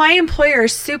 well, my employer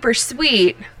is super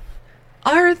sweet.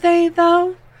 Are they,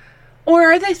 though?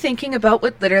 Or are they thinking about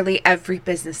what literally every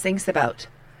business thinks about?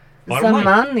 The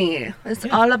money. It's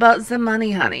all about the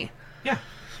money, honey. Yeah.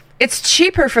 It's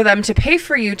cheaper for them to pay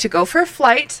for you to go for a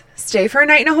flight, stay for a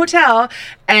night in a hotel,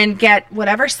 and get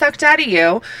whatever sucked out of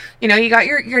you. You know, you got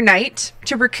your night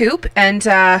to recoup and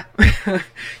back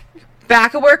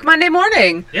at work Monday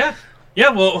morning. Yeah.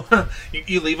 Yeah, well,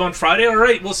 you leave on Friday. All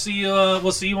right, we'll see you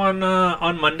on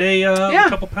Monday. A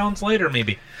couple pounds later,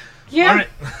 maybe. Yeah. All right.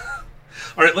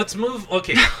 All right. Let's move.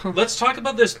 Okay, let's talk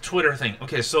about this Twitter thing.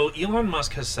 Okay, so Elon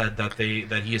Musk has said that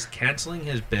he is canceling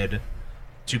his bid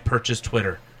to purchase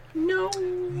Twitter. No.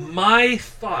 My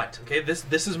thought. Okay,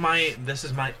 this is my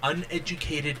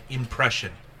uneducated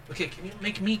impression. Okay, can you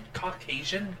make me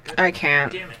Caucasian? God, I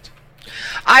can't. Damn it.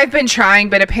 I've been trying,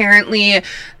 but apparently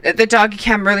the doggy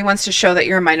cam really wants to show that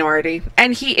you're a minority.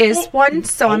 And he is one,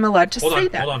 so I'm allowed to say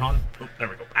that. Hold on. Oh, there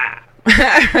we go.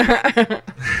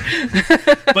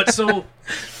 But so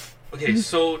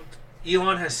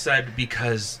Elon has said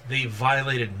because they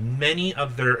violated many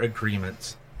of their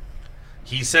agreements.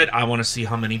 He said, I want to see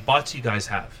how many bots you guys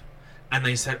have. And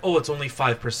they said, oh, it's only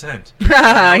 5%.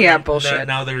 Yeah, bullshit.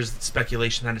 Now there's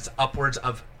speculation that it's upwards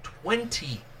of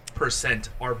 20%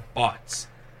 are bots.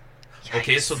 Yikes.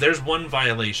 Okay, so there's one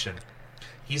violation.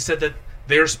 He said that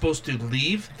they're supposed to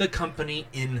leave the company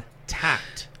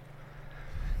intact.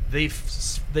 They've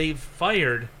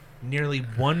fired nearly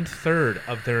 1/3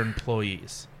 of their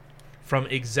employees, from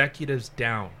executives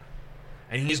down.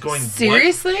 And he's going,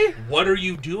 seriously? What are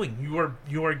you doing?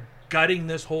 You are gutting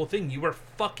this whole thing. You are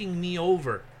fucking me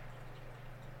over.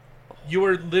 You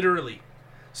are literally.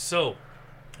 So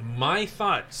my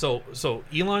thought, so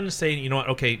Elon is saying, you know what,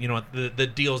 okay, you know what, the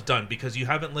deal's done because you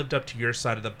haven't lived up to your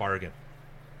side of the bargain.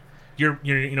 You're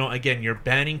again, you're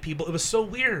banning people. It was so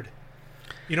weird.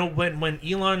 You know, when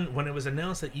it was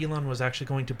announced that Elon was actually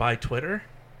going to buy Twitter,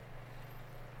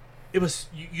 it was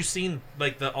you seen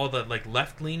like all the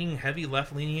heavy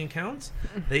left leaning accounts,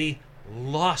 they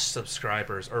lost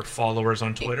subscribers or followers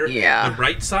on Twitter. Yeah. The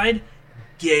right side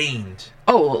gained.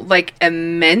 Oh, like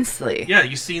immensely. Yeah,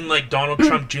 you seen like Donald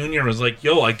Trump Jr. was like,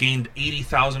 yo, I gained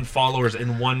 80,000 followers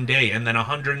in one day, and then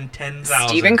 110,000.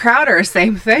 Steven Crowder,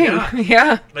 same thing.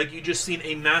 Yeah. Like, you just seen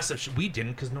a massive... we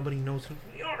didn't, because nobody knows who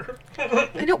we are.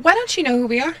 I know. Why don't you know who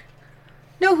we are?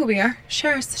 Know who we are.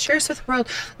 Share us with the world.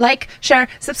 Like, share,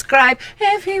 subscribe,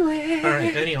 everywhere. All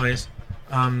right, anyways.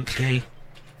 Gay.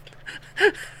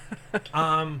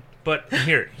 But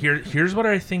here's what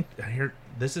I think...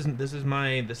 This is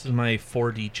my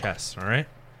 4D chess, all right?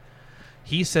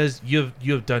 He says you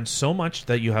have done so much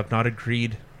that you have not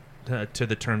agreed to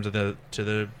the terms of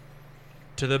the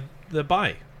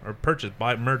buy or purchase,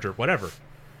 buy, merger, whatever.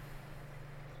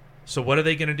 So what are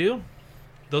they going to do?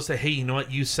 They'll say, "Hey, you know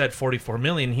what? You said 44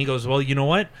 million." He goes, "Well, you know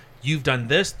what? You've done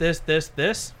this,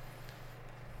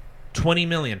 20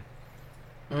 million."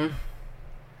 Mm.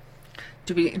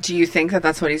 Do you think that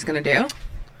that's what he's going to do?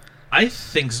 I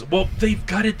think so. Well, they've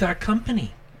gutted that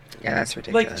company. Yeah, that's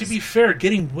ridiculous. Like, to be fair,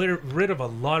 getting rid of a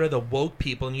lot of the woke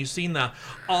people, and you've seen the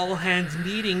all-hands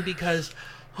meeting because,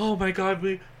 oh my God,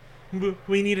 we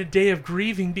need a day of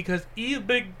grieving because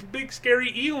big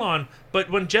scary Elon. But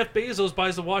when Jeff Bezos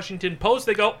buys the Washington Post,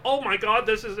 they go, oh my God,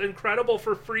 this is incredible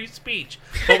for free speech.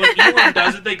 But when Elon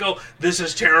does it, they go, this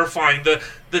is terrifying.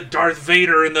 The Darth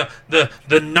Vader and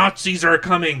the Nazis are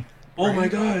coming. Oh right. My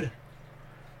God.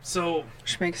 So,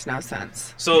 which makes no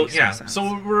sense. So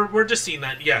so we're just seeing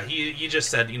that. Yeah, he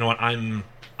just said, you know what, I'm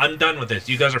done with this.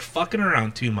 You guys are fucking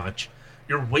around too much.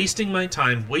 You're wasting my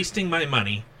time, wasting my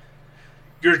money.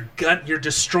 You're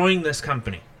destroying this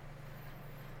company.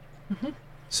 Mm-hmm.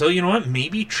 So you know what?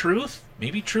 Maybe truth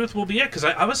will be it. Because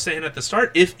I was saying at the start,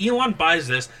 if Elon buys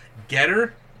this,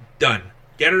 Getter done.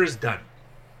 Getter is done.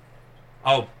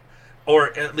 Oh.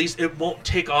 Or at least it won't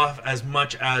take off as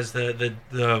much as the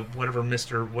whatever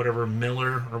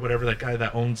Miller or whatever that guy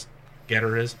that owns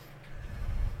Getter is.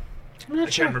 I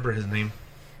can't remember his name.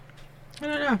 I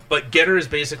don't know. But Getter is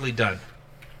basically done.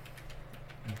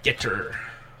 Getter.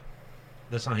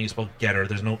 That's not how you spell Getter.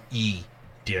 There's no E,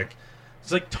 dick.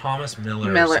 It's like Thomas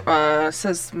Miller. It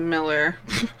says Miller.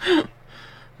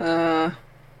 That's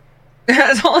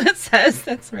all it says.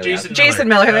 That's really Jason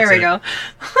Miller. There we go.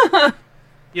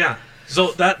 Yeah.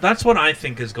 So that's what I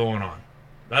think is going on.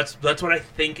 That's what I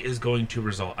think is going to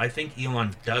result. I think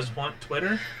Elon does want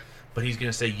Twitter, but he's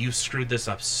going to say, you screwed this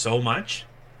up so much.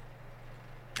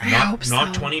 I hope so.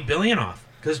 Knock 20 billion off.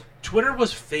 Because Twitter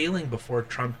was failing before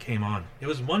Trump came on. It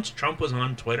was once Trump was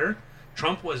on Twitter,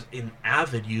 Trump was an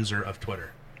avid user of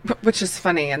Twitter. Which is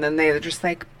funny, and then they're just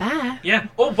like, bye. Yeah.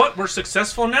 Oh, what? We're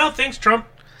successful now? Thanks, Trump.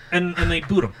 And they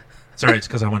boot him. Sorry, it's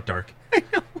because I went dark. I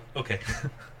know. Okay.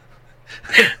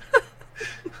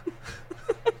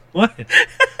 What?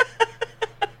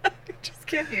 I just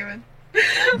can't even.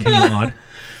 Can you odd?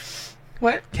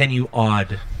 What? Can you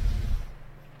odd?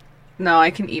 No,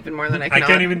 I can even more than I can. I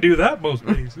can't even do that most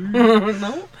days. No,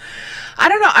 I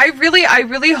don't know. I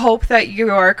really hope that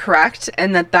you are correct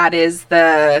and that is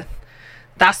the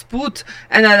das Boot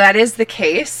and that is the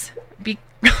case. What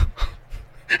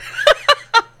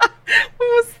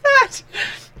was that?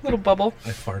 Little bubble. I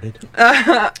farted.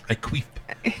 I queefed.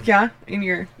 Yeah, in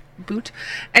your boot.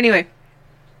 Anyway,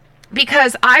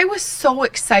 because I was so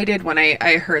excited when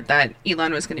I heard that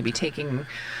Elon was going to be taking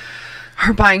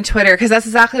or buying Twitter, because that's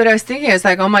exactly what I was thinking. I was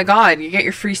like, oh my god, you get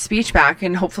your free speech back,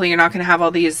 and hopefully you're not going to have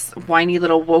all these whiny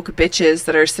little woke bitches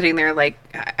that are sitting there like,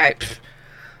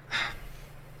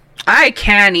 I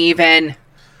can't even.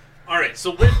 All right,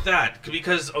 so with that,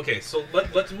 because, okay, so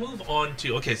let's move on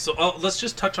to, okay, so let's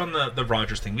just touch on the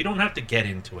Rogers thing. We don't have to get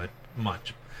into it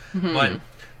much. Mm-hmm. But,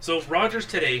 so Rogers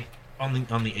today, on the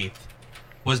 8th,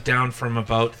 was down from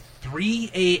about 3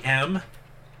 a.m.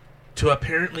 to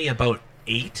apparently about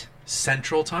 8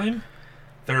 Central Time.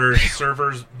 Their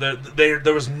servers,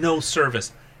 there was no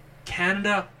service.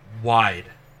 Canada-wide.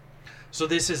 So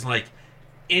this is like,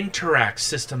 Interact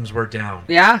systems were down.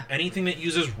 Yeah. Anything that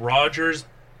uses Rogers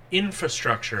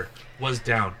infrastructure was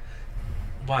down.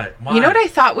 What? Why? You know what I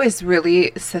thought was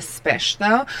really suspicious,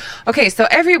 though? Okay, so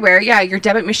everywhere, yeah, your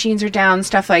debit machines are down,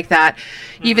 stuff like that.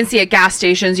 You even see at gas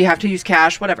stations, you have to use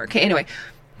cash, whatever. Okay, anyway.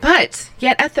 But,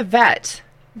 yet at the vet,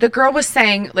 the girl was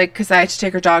saying, like, because I had to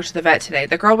take her dog to the vet today,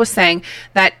 the girl was saying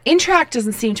that Interact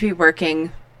doesn't seem to be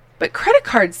working, but credit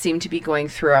cards seem to be going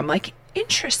through. I'm like,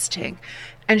 interesting.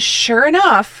 And sure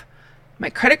enough, my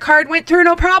credit card went through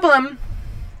no problem.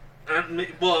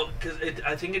 Well, because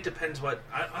I think it depends what...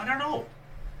 I don't know.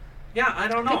 Yeah, I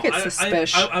don't know. I think it's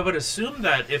suspicious. I would assume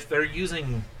that if they're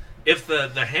using... If the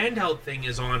handheld thing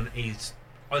is on a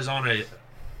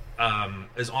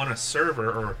server,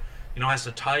 or has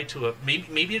to tie to a...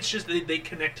 Maybe it's just they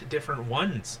connect to different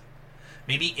ones.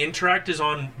 Maybe Interact is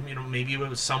on... maybe it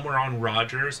was somewhere on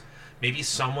Rogers. Maybe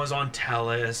some was on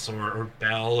TELUS or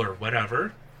Bell or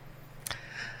whatever.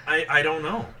 I don't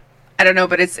know. I don't know,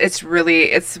 but it's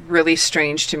really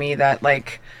strange to me that,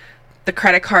 like, the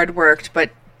credit card worked, but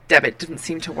debit didn't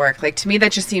seem to work. Like, to me,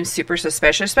 that just seems super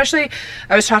suspicious. Especially,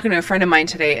 I was talking to a friend of mine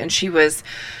today, and she was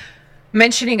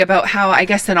mentioning about how, I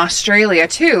guess in Australia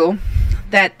too,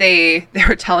 that they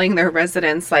were telling their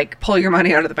residents, like, pull your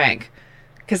money out of the bank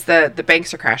because the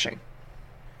banks are crashing.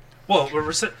 Well,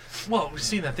 we've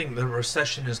seen that thing. The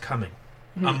recession is coming.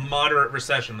 Mm-hmm. A moderate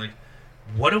recession. Like,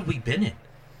 what have we been in?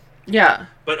 Yeah.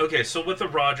 But okay, so with the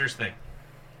Rogers thing,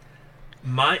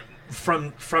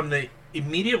 from the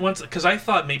immediate ones, because I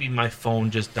thought maybe my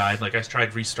phone just died. Like, I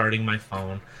tried restarting my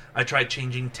phone. I tried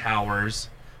changing towers.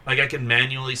 Like, I can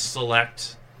manually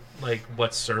select like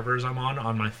what servers I'm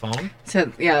on my phone.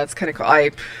 So yeah, that's kind of cool.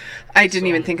 I didn't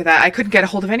even think of that. I couldn't get a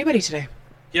hold of anybody today.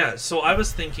 Yeah, so I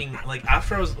was thinking, like,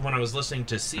 when I was listening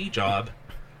to C-Job,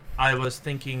 I was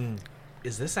thinking,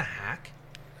 is this a hack?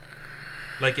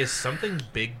 Like, is something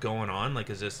big going on? Like,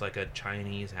 is this like a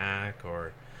Chinese hack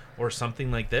or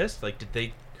something like this? Like, did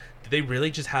they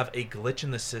really just have a glitch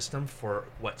in the system for,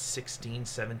 16,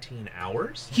 17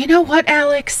 hours? You know what,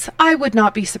 Alex? I would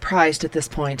not be surprised at this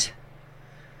point.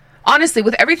 Honestly,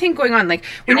 with everything going on, like,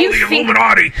 when the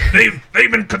Illuminati, they've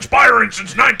been conspiring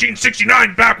since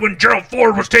 1969, back when Gerald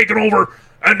Ford was taking over,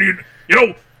 and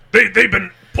they've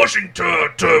been pushing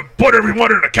to put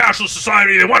everyone in a cashless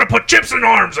society. They want to put chips in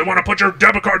arms. They want to put your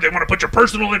debit card. They want to put your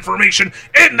personal information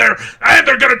in there, and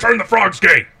they're going to turn the frogs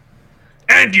gay.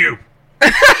 And you.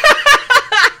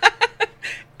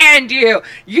 And you.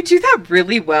 You do that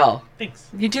really well. Thanks.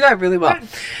 You do that really well.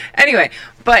 Anyway,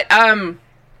 but,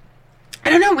 I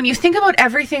don't know, when you think about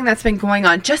everything that's been going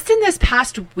on just in this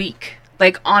past week,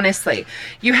 like, honestly,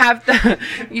 you got the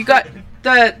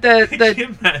Can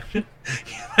you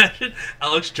imagine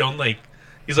Alex Jones, like,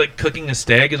 he's like cooking a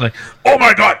steak and like, oh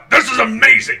my god, this is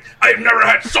amazing. I have never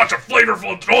had such a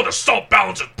flavorful, the salt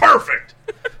balance is perfect.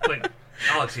 Like,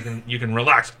 Alex, you can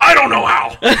relax. I don't know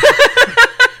how.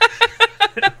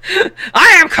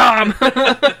 I am calm.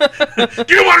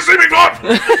 Do you want to see me glove?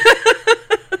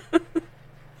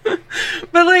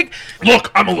 But, like... Look,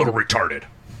 I'm a little retarded.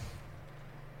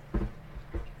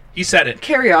 He said it.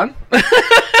 Carry on.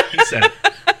 He said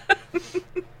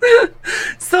it.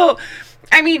 So,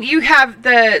 I mean, you have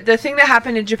the thing that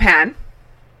happened in Japan.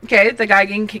 Okay, the guy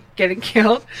getting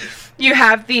killed. You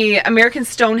have the American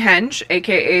Stonehenge,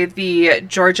 aka the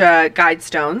Georgia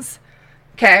Guidestones.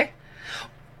 Okay.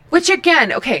 Which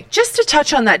again, okay, just to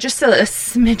touch on that, just a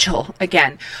smidgel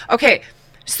again. Okay,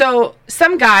 so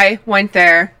some guy went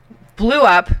there, blew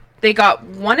up. They got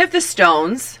one of the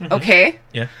stones. Okay.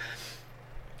 Yeah.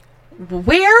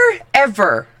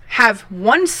 Wherever have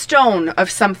one stone of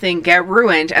something get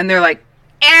ruined, and they're like,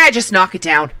 just knock it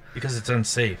down. Because it's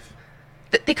unsafe.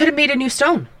 They could have made a new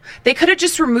stone. They could have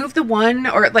just removed the one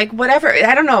or like whatever.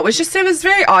 I don't know. It was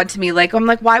very odd to me. Like, I'm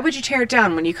like, why would you tear it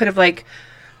down when you could have like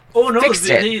fixed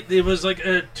it? It was like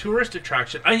a tourist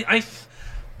attraction. I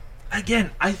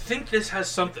think this has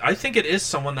something. I think it is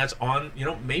someone that's on,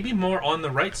 maybe more on the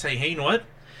right saying, hey, you know what?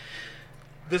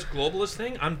 This globalist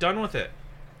thing, I'm done with it.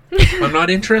 I'm not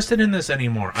interested in this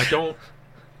anymore. I don't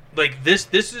like this.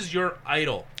 This is your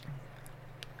idol.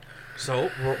 So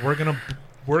we're gonna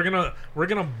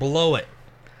blow it.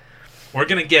 We're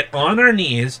gonna get on our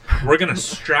knees. We're gonna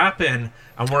strap in,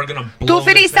 and we're gonna blow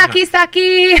this thing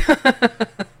up.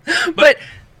 But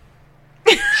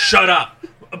shut up.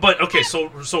 But okay, so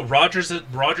Rogers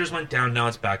went down. Now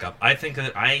it's back up. I think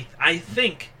it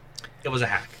was a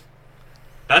hack.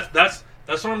 That's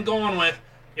what I'm going with.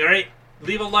 All right,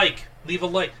 leave a like.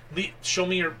 Show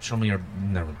me your.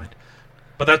 Never mind.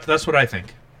 But that's what I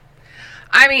think.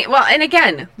 I mean, well, and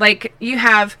again, like, you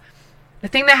have the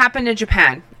thing that happened in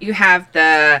Japan. You have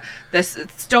the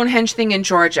Stonehenge thing in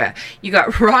Georgia. You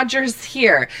got Rogers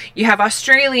here. You have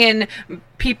Australian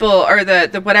people or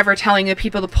the whatever telling the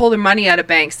people to pull their money out of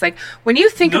banks. Like, when you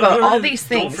think about all these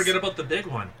things... Don't forget about the big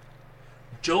one.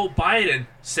 Joe Biden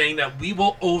saying that we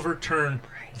will overturn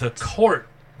the court,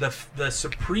 the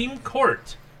Supreme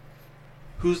Court,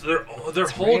 whose their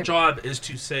whole job is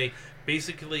to say,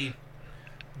 basically...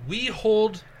 We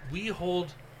hold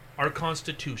our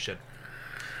Constitution,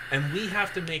 and we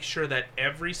have to make sure that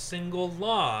every single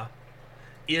law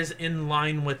is in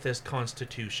line with this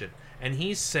Constitution. And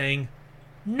he's saying,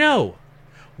 no,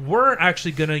 we're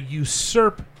actually going to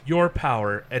usurp your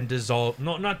power and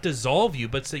not dissolve you,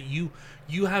 but say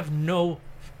you have no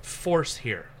force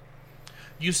here.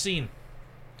 You've seen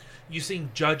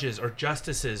judges or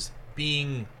justices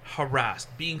being harassed,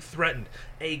 being threatened.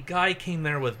 A guy came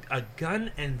there with a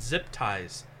gun and zip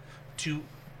ties to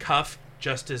cuff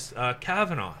Justice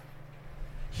Kavanaugh.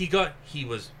 He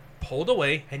was pulled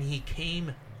away, and he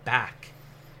came back.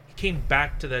 He came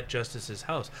back to that justice's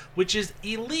house, which is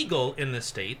illegal in the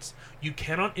States. You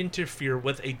cannot interfere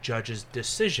with a judge's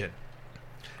decision.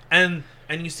 And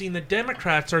you see the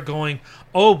Democrats are going,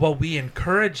 oh, well, we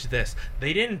encourage this.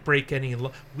 They didn't break any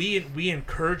law. We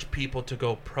encourage people to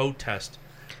go protest.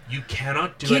 You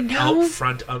cannot do it out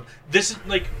front of... This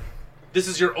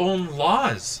is your own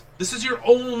laws. This is your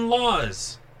own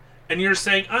laws. And you're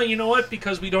saying, oh, you know what?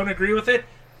 Because we don't agree with it?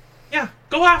 Yeah,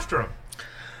 go after them.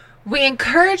 We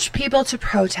encourage people to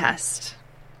protest.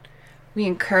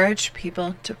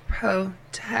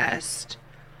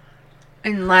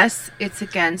 Unless it's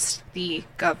against the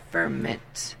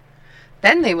government.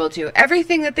 Then they will do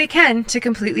everything that they can to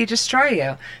completely destroy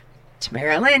you.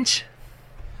 Tamara Lynch.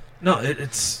 No,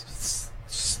 it's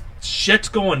shit's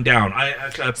going down.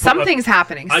 Something's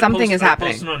happening. Something is happening.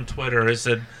 I posted on Twitter. I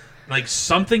said, like,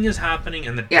 something is happening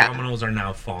and the dominoes are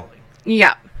now falling.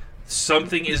 Yeah.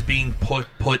 Something is being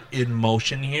put in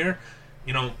motion here.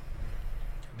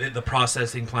 The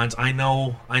processing plants. I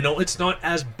know it's not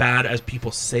as bad as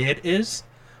people say it is,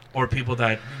 or people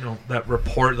that that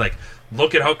report, like,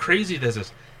 look at how crazy this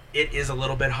is. It is a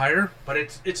little bit higher, but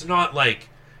it's not like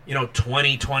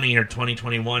 2020 or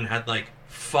 2021 had like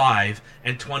 5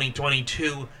 and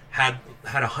 2022 had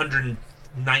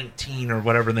 119 or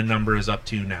whatever the number is up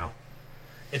to now.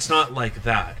 It's not like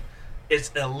that.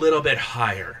 It's a little bit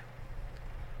higher,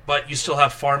 but you still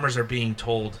have farmers are being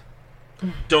told,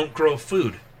 don't grow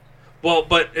food. Well,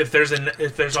 but if there's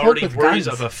already worries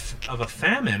of a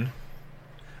famine,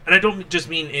 and I don't just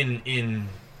mean in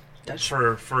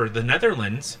for the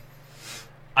Netherlands,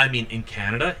 I mean in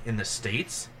Canada, in the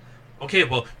States. Okay,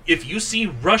 well, if you see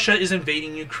Russia is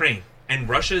invading Ukraine, and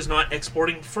Russia is not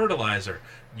exporting fertilizer,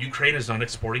 Ukraine is not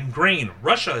exporting grain,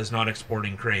 Russia is not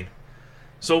exporting grain.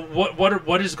 So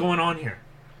what is going on here?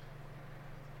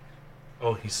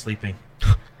 Oh, he's sleeping.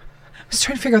 I was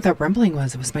trying to figure out what that rumbling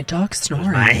was. It was my dog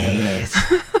snoring. I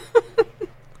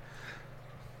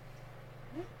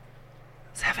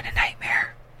was having a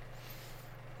nightmare.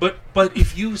 But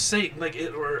if you say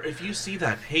or if you see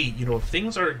that, hey,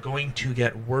 things are going to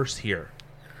get worse here.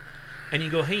 and you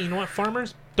go, hey, you know what,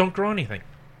 farmers, don't grow anything.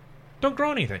 Don't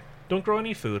grow anything. Don't grow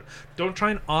any food. Don't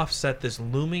try and offset this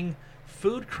looming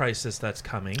food crisis that's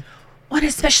coming. Well,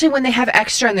 especially when they have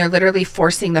extra and they're literally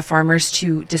forcing the farmers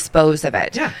to dispose of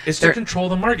it. Yeah, it's to control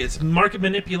the market. It's market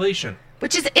manipulation.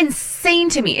 Which is insane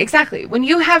to me. Exactly. When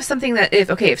you have something that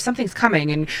if something's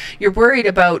coming and you're worried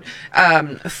about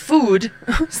food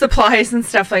supplies and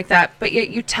stuff like that, but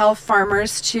yet you tell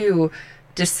farmers to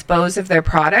dispose of their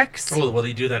products. Oh, well,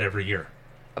 they do that every year.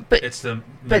 But it's to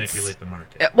manipulate the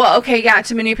market. Well, okay, yeah,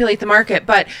 to manipulate the market.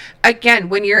 But again,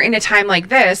 when you're in a time like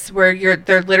this where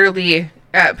they're literally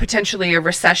potentially a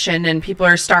recession and people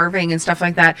are starving and stuff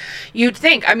like that, you'd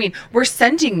think, I mean, we're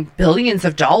sending billions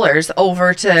of dollars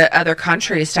over to other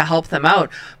countries to help them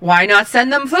out. Why not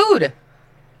send them food?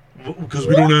 Because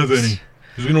we don't have any.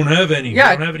 Because we don't have any.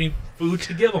 Yeah. We don't have any food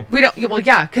to give them. We don't. Well,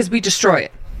 yeah, because we destroy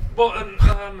it. Well,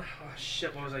 oh,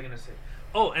 shit, what was I going to say?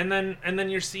 Oh, and then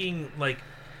you're seeing, like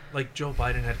Joe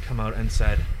Biden had come out and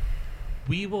said,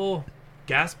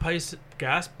 gas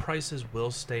prices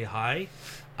will stay high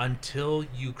until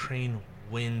Ukraine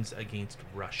wins against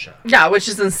Russia. Yeah, which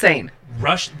is insane.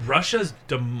 Russia's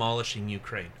demolishing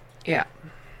Ukraine. Yeah.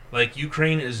 Like,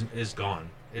 Ukraine is gone.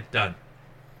 It's done.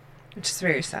 Which is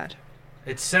very sad.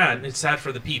 It's sad. It's sad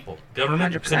for the people.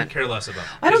 Government 100%. couldn't care less about.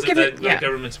 I don't give it. The Yeah.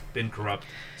 government's been corrupt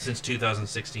since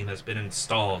 2016. That's been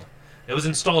installed. It was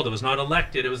installed. It was not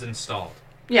elected. It was installed.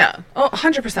 Yeah. Oh,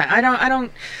 100%. I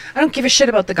don't give a shit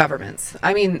about the governments.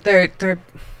 I mean, they're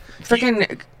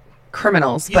freaking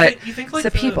criminals, but you think it's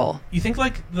the people. You think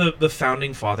like the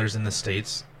founding fathers in the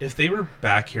States, if they were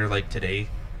back here like today,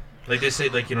 like they say,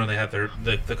 like, you know, they have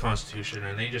the Constitution,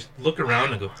 and they just look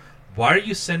around and go, why are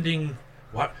you sending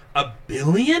 $1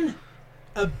 billion?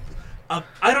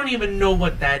 I don't even know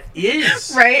what that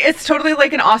is. Right? It's totally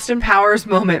like an Austin Powers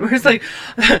moment where it's like,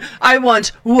 I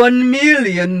want $1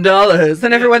 million,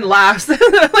 and everyone laughs.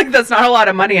 Like, that's not a lot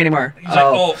of money anymore. He's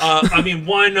like, I mean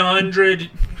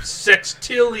 100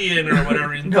 sextillion or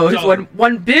whatever. No, it's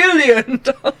 $1 billion.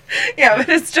 Yeah, but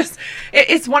it's just,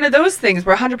 it's one of those things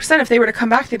where 100% if they were to come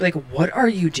back, they'd be like, what are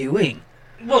you doing?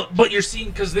 Well, but you're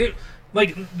seeing, because they,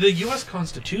 like, the U.S.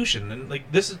 Constitution, and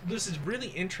like this is really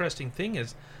interesting thing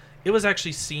is, it was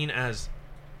actually seen as,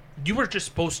 you were just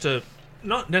supposed to,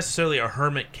 not necessarily a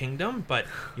hermit kingdom, but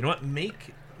you know what,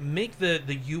 make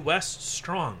the U.S.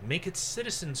 strong, make its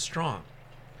citizens strong.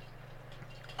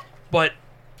 But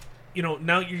you know,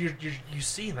 now you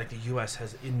see, like, the U.S.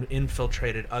 has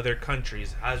infiltrated other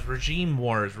countries, has regime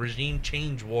wars, regime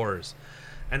change wars,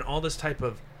 and all this type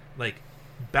of, like,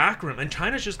 backroom. And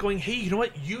China's just going, hey, you know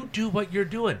what? You do what you're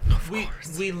doing.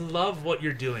 We love what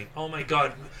you're doing. Oh my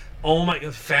God. Oh my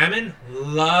God. Famine?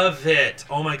 Love it.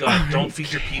 Oh my God. Don't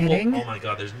feed your people. Oh my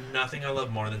God. There's nothing I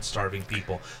love more than starving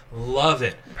people. Love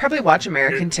it. Probably watch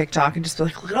American TikTok and just be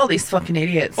like, look at all these fucking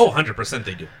idiots. Oh, 100%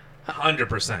 they do.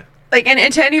 100%. Like,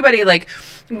 and to anybody, like,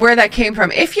 where that came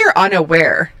from, if you're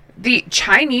unaware, the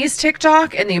Chinese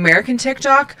TikTok and the American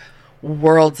TikTok,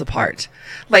 worlds apart.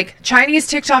 Like, Chinese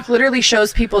TikTok literally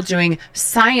shows people doing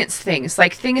science things,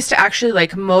 like things to actually,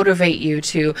 like, motivate you,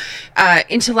 to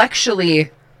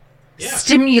intellectually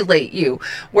stimulate you,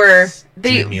 where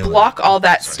they block all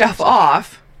that stuff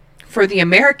off for the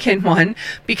American one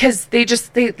because they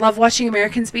love watching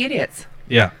Americans be idiots.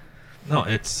 Yeah. No,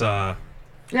 it's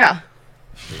yeah.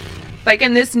 Like,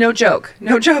 and this, no joke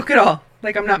at all.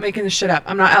 Like, I'm not making this shit up.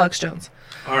 I'm not Alex Jones.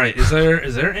 All right. Is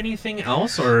there anything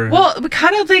else, or? Well, we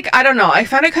kind of, like, I don't know. I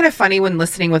found it kind of funny when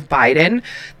listening with Biden.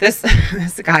 This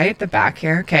guy at the back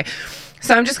here. Okay.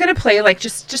 So I'm just going to play, like,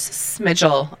 just a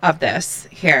smidgel of this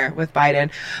here with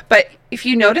Biden. But if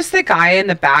you notice the guy in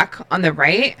the back on the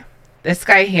right, this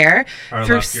guy here.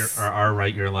 Our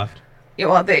right, your left. Yeah,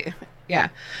 well,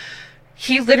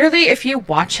 he literally, if you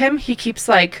watch him, he keeps,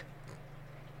 like,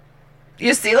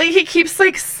 you see, like, he keeps,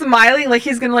 like, smiling like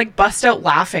he's gonna, like, bust out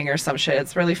laughing or some shit.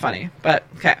 It's really funny. But,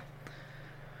 okay.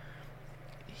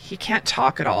 He can't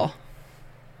talk at all.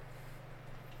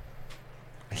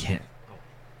 I can't.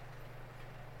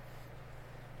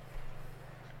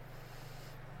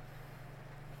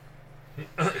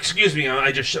 Excuse me,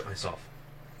 I just shit myself.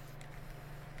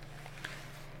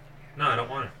 No, I don't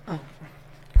want it. Oh.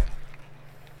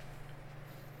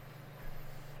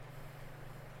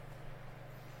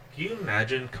 Can you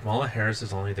imagine Kamala Harris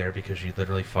is only there because she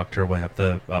literally fucked her way up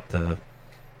the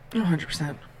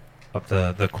 100%. up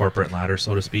the corporate ladder,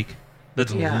 so to speak?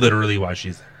 That's literally why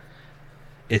she's there.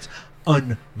 It's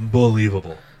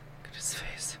unbelievable. Look at his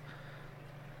face.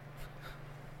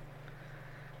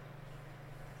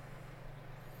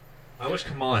 I wish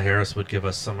Kamala Harris would give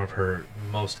us some of her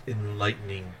most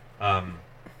enlightening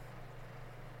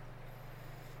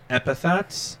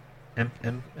epithets.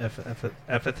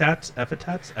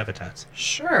 Epithets.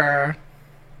 Sure.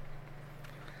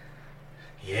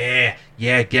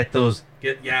 Yeah, get those.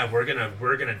 We're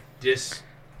gonna dis.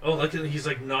 Oh, look, he's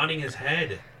like nodding his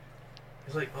head.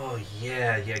 He's like, oh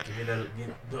yeah, give me that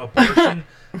abortion.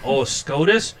 Oh,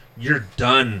 SCOTUS, you're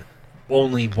done.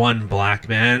 Only one black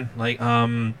man. Like,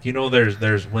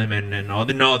 there's women and all.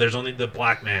 No, there's only the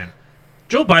black man.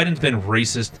 Joe Biden's been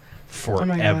racist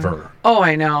forever. Oh,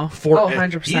 I know.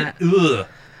 100%. Ugh.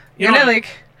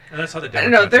 That's how the Democrats I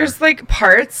don't know. There's like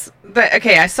parts that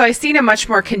so I seen a much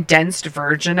more condensed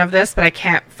version of this, but I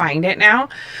can't find it now.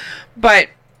 But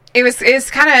it's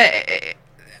kind of,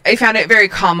 I found it very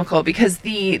comical because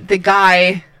the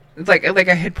guy, like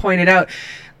I had pointed out,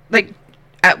 like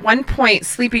at one point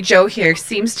Sleepy Joe here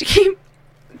seems to keep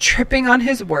tripping on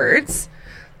his words,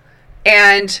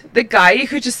 and the guy, you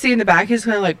could just see in the back, he's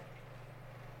kind of like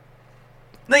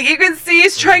you can see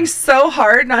he's trying so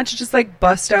hard not to just like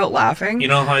bust out laughing. You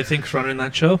know how I think's running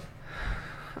that show?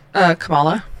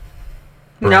 Kamala.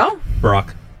 No?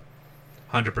 Barack.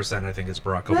 100% I think it's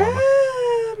Barack Obama.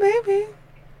 Maybe.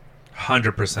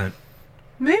 100%.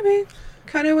 Maybe.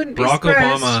 Kind of wouldn't be Barack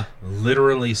surprised. Obama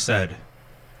literally said,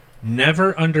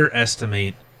 never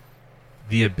underestimate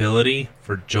the ability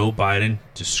for Joe Biden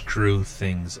to screw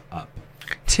things up.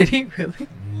 Did he really?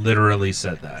 Literally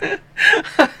said that.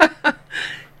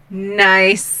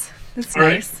 Nice. That's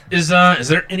nice. Right. Is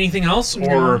there anything else? No.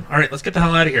 Or all right, let's get the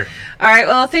hell out of here. All right.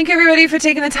 Well, thank everybody for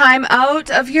taking the time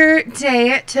out of your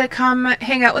day to come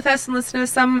hang out with us and listen to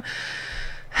some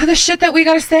of the shit that we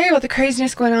got to say about the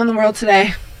craziness going on in the world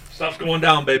today. Stuff's going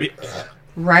down, baby.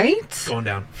 Right? Going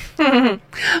down. All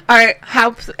right.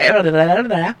 Hope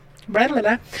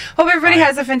everybody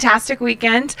has a fantastic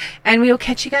weekend, and we will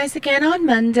catch you guys again on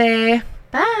Monday.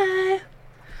 Bye.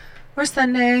 Or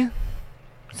Sunday.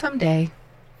 Someday.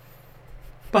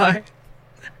 Bye.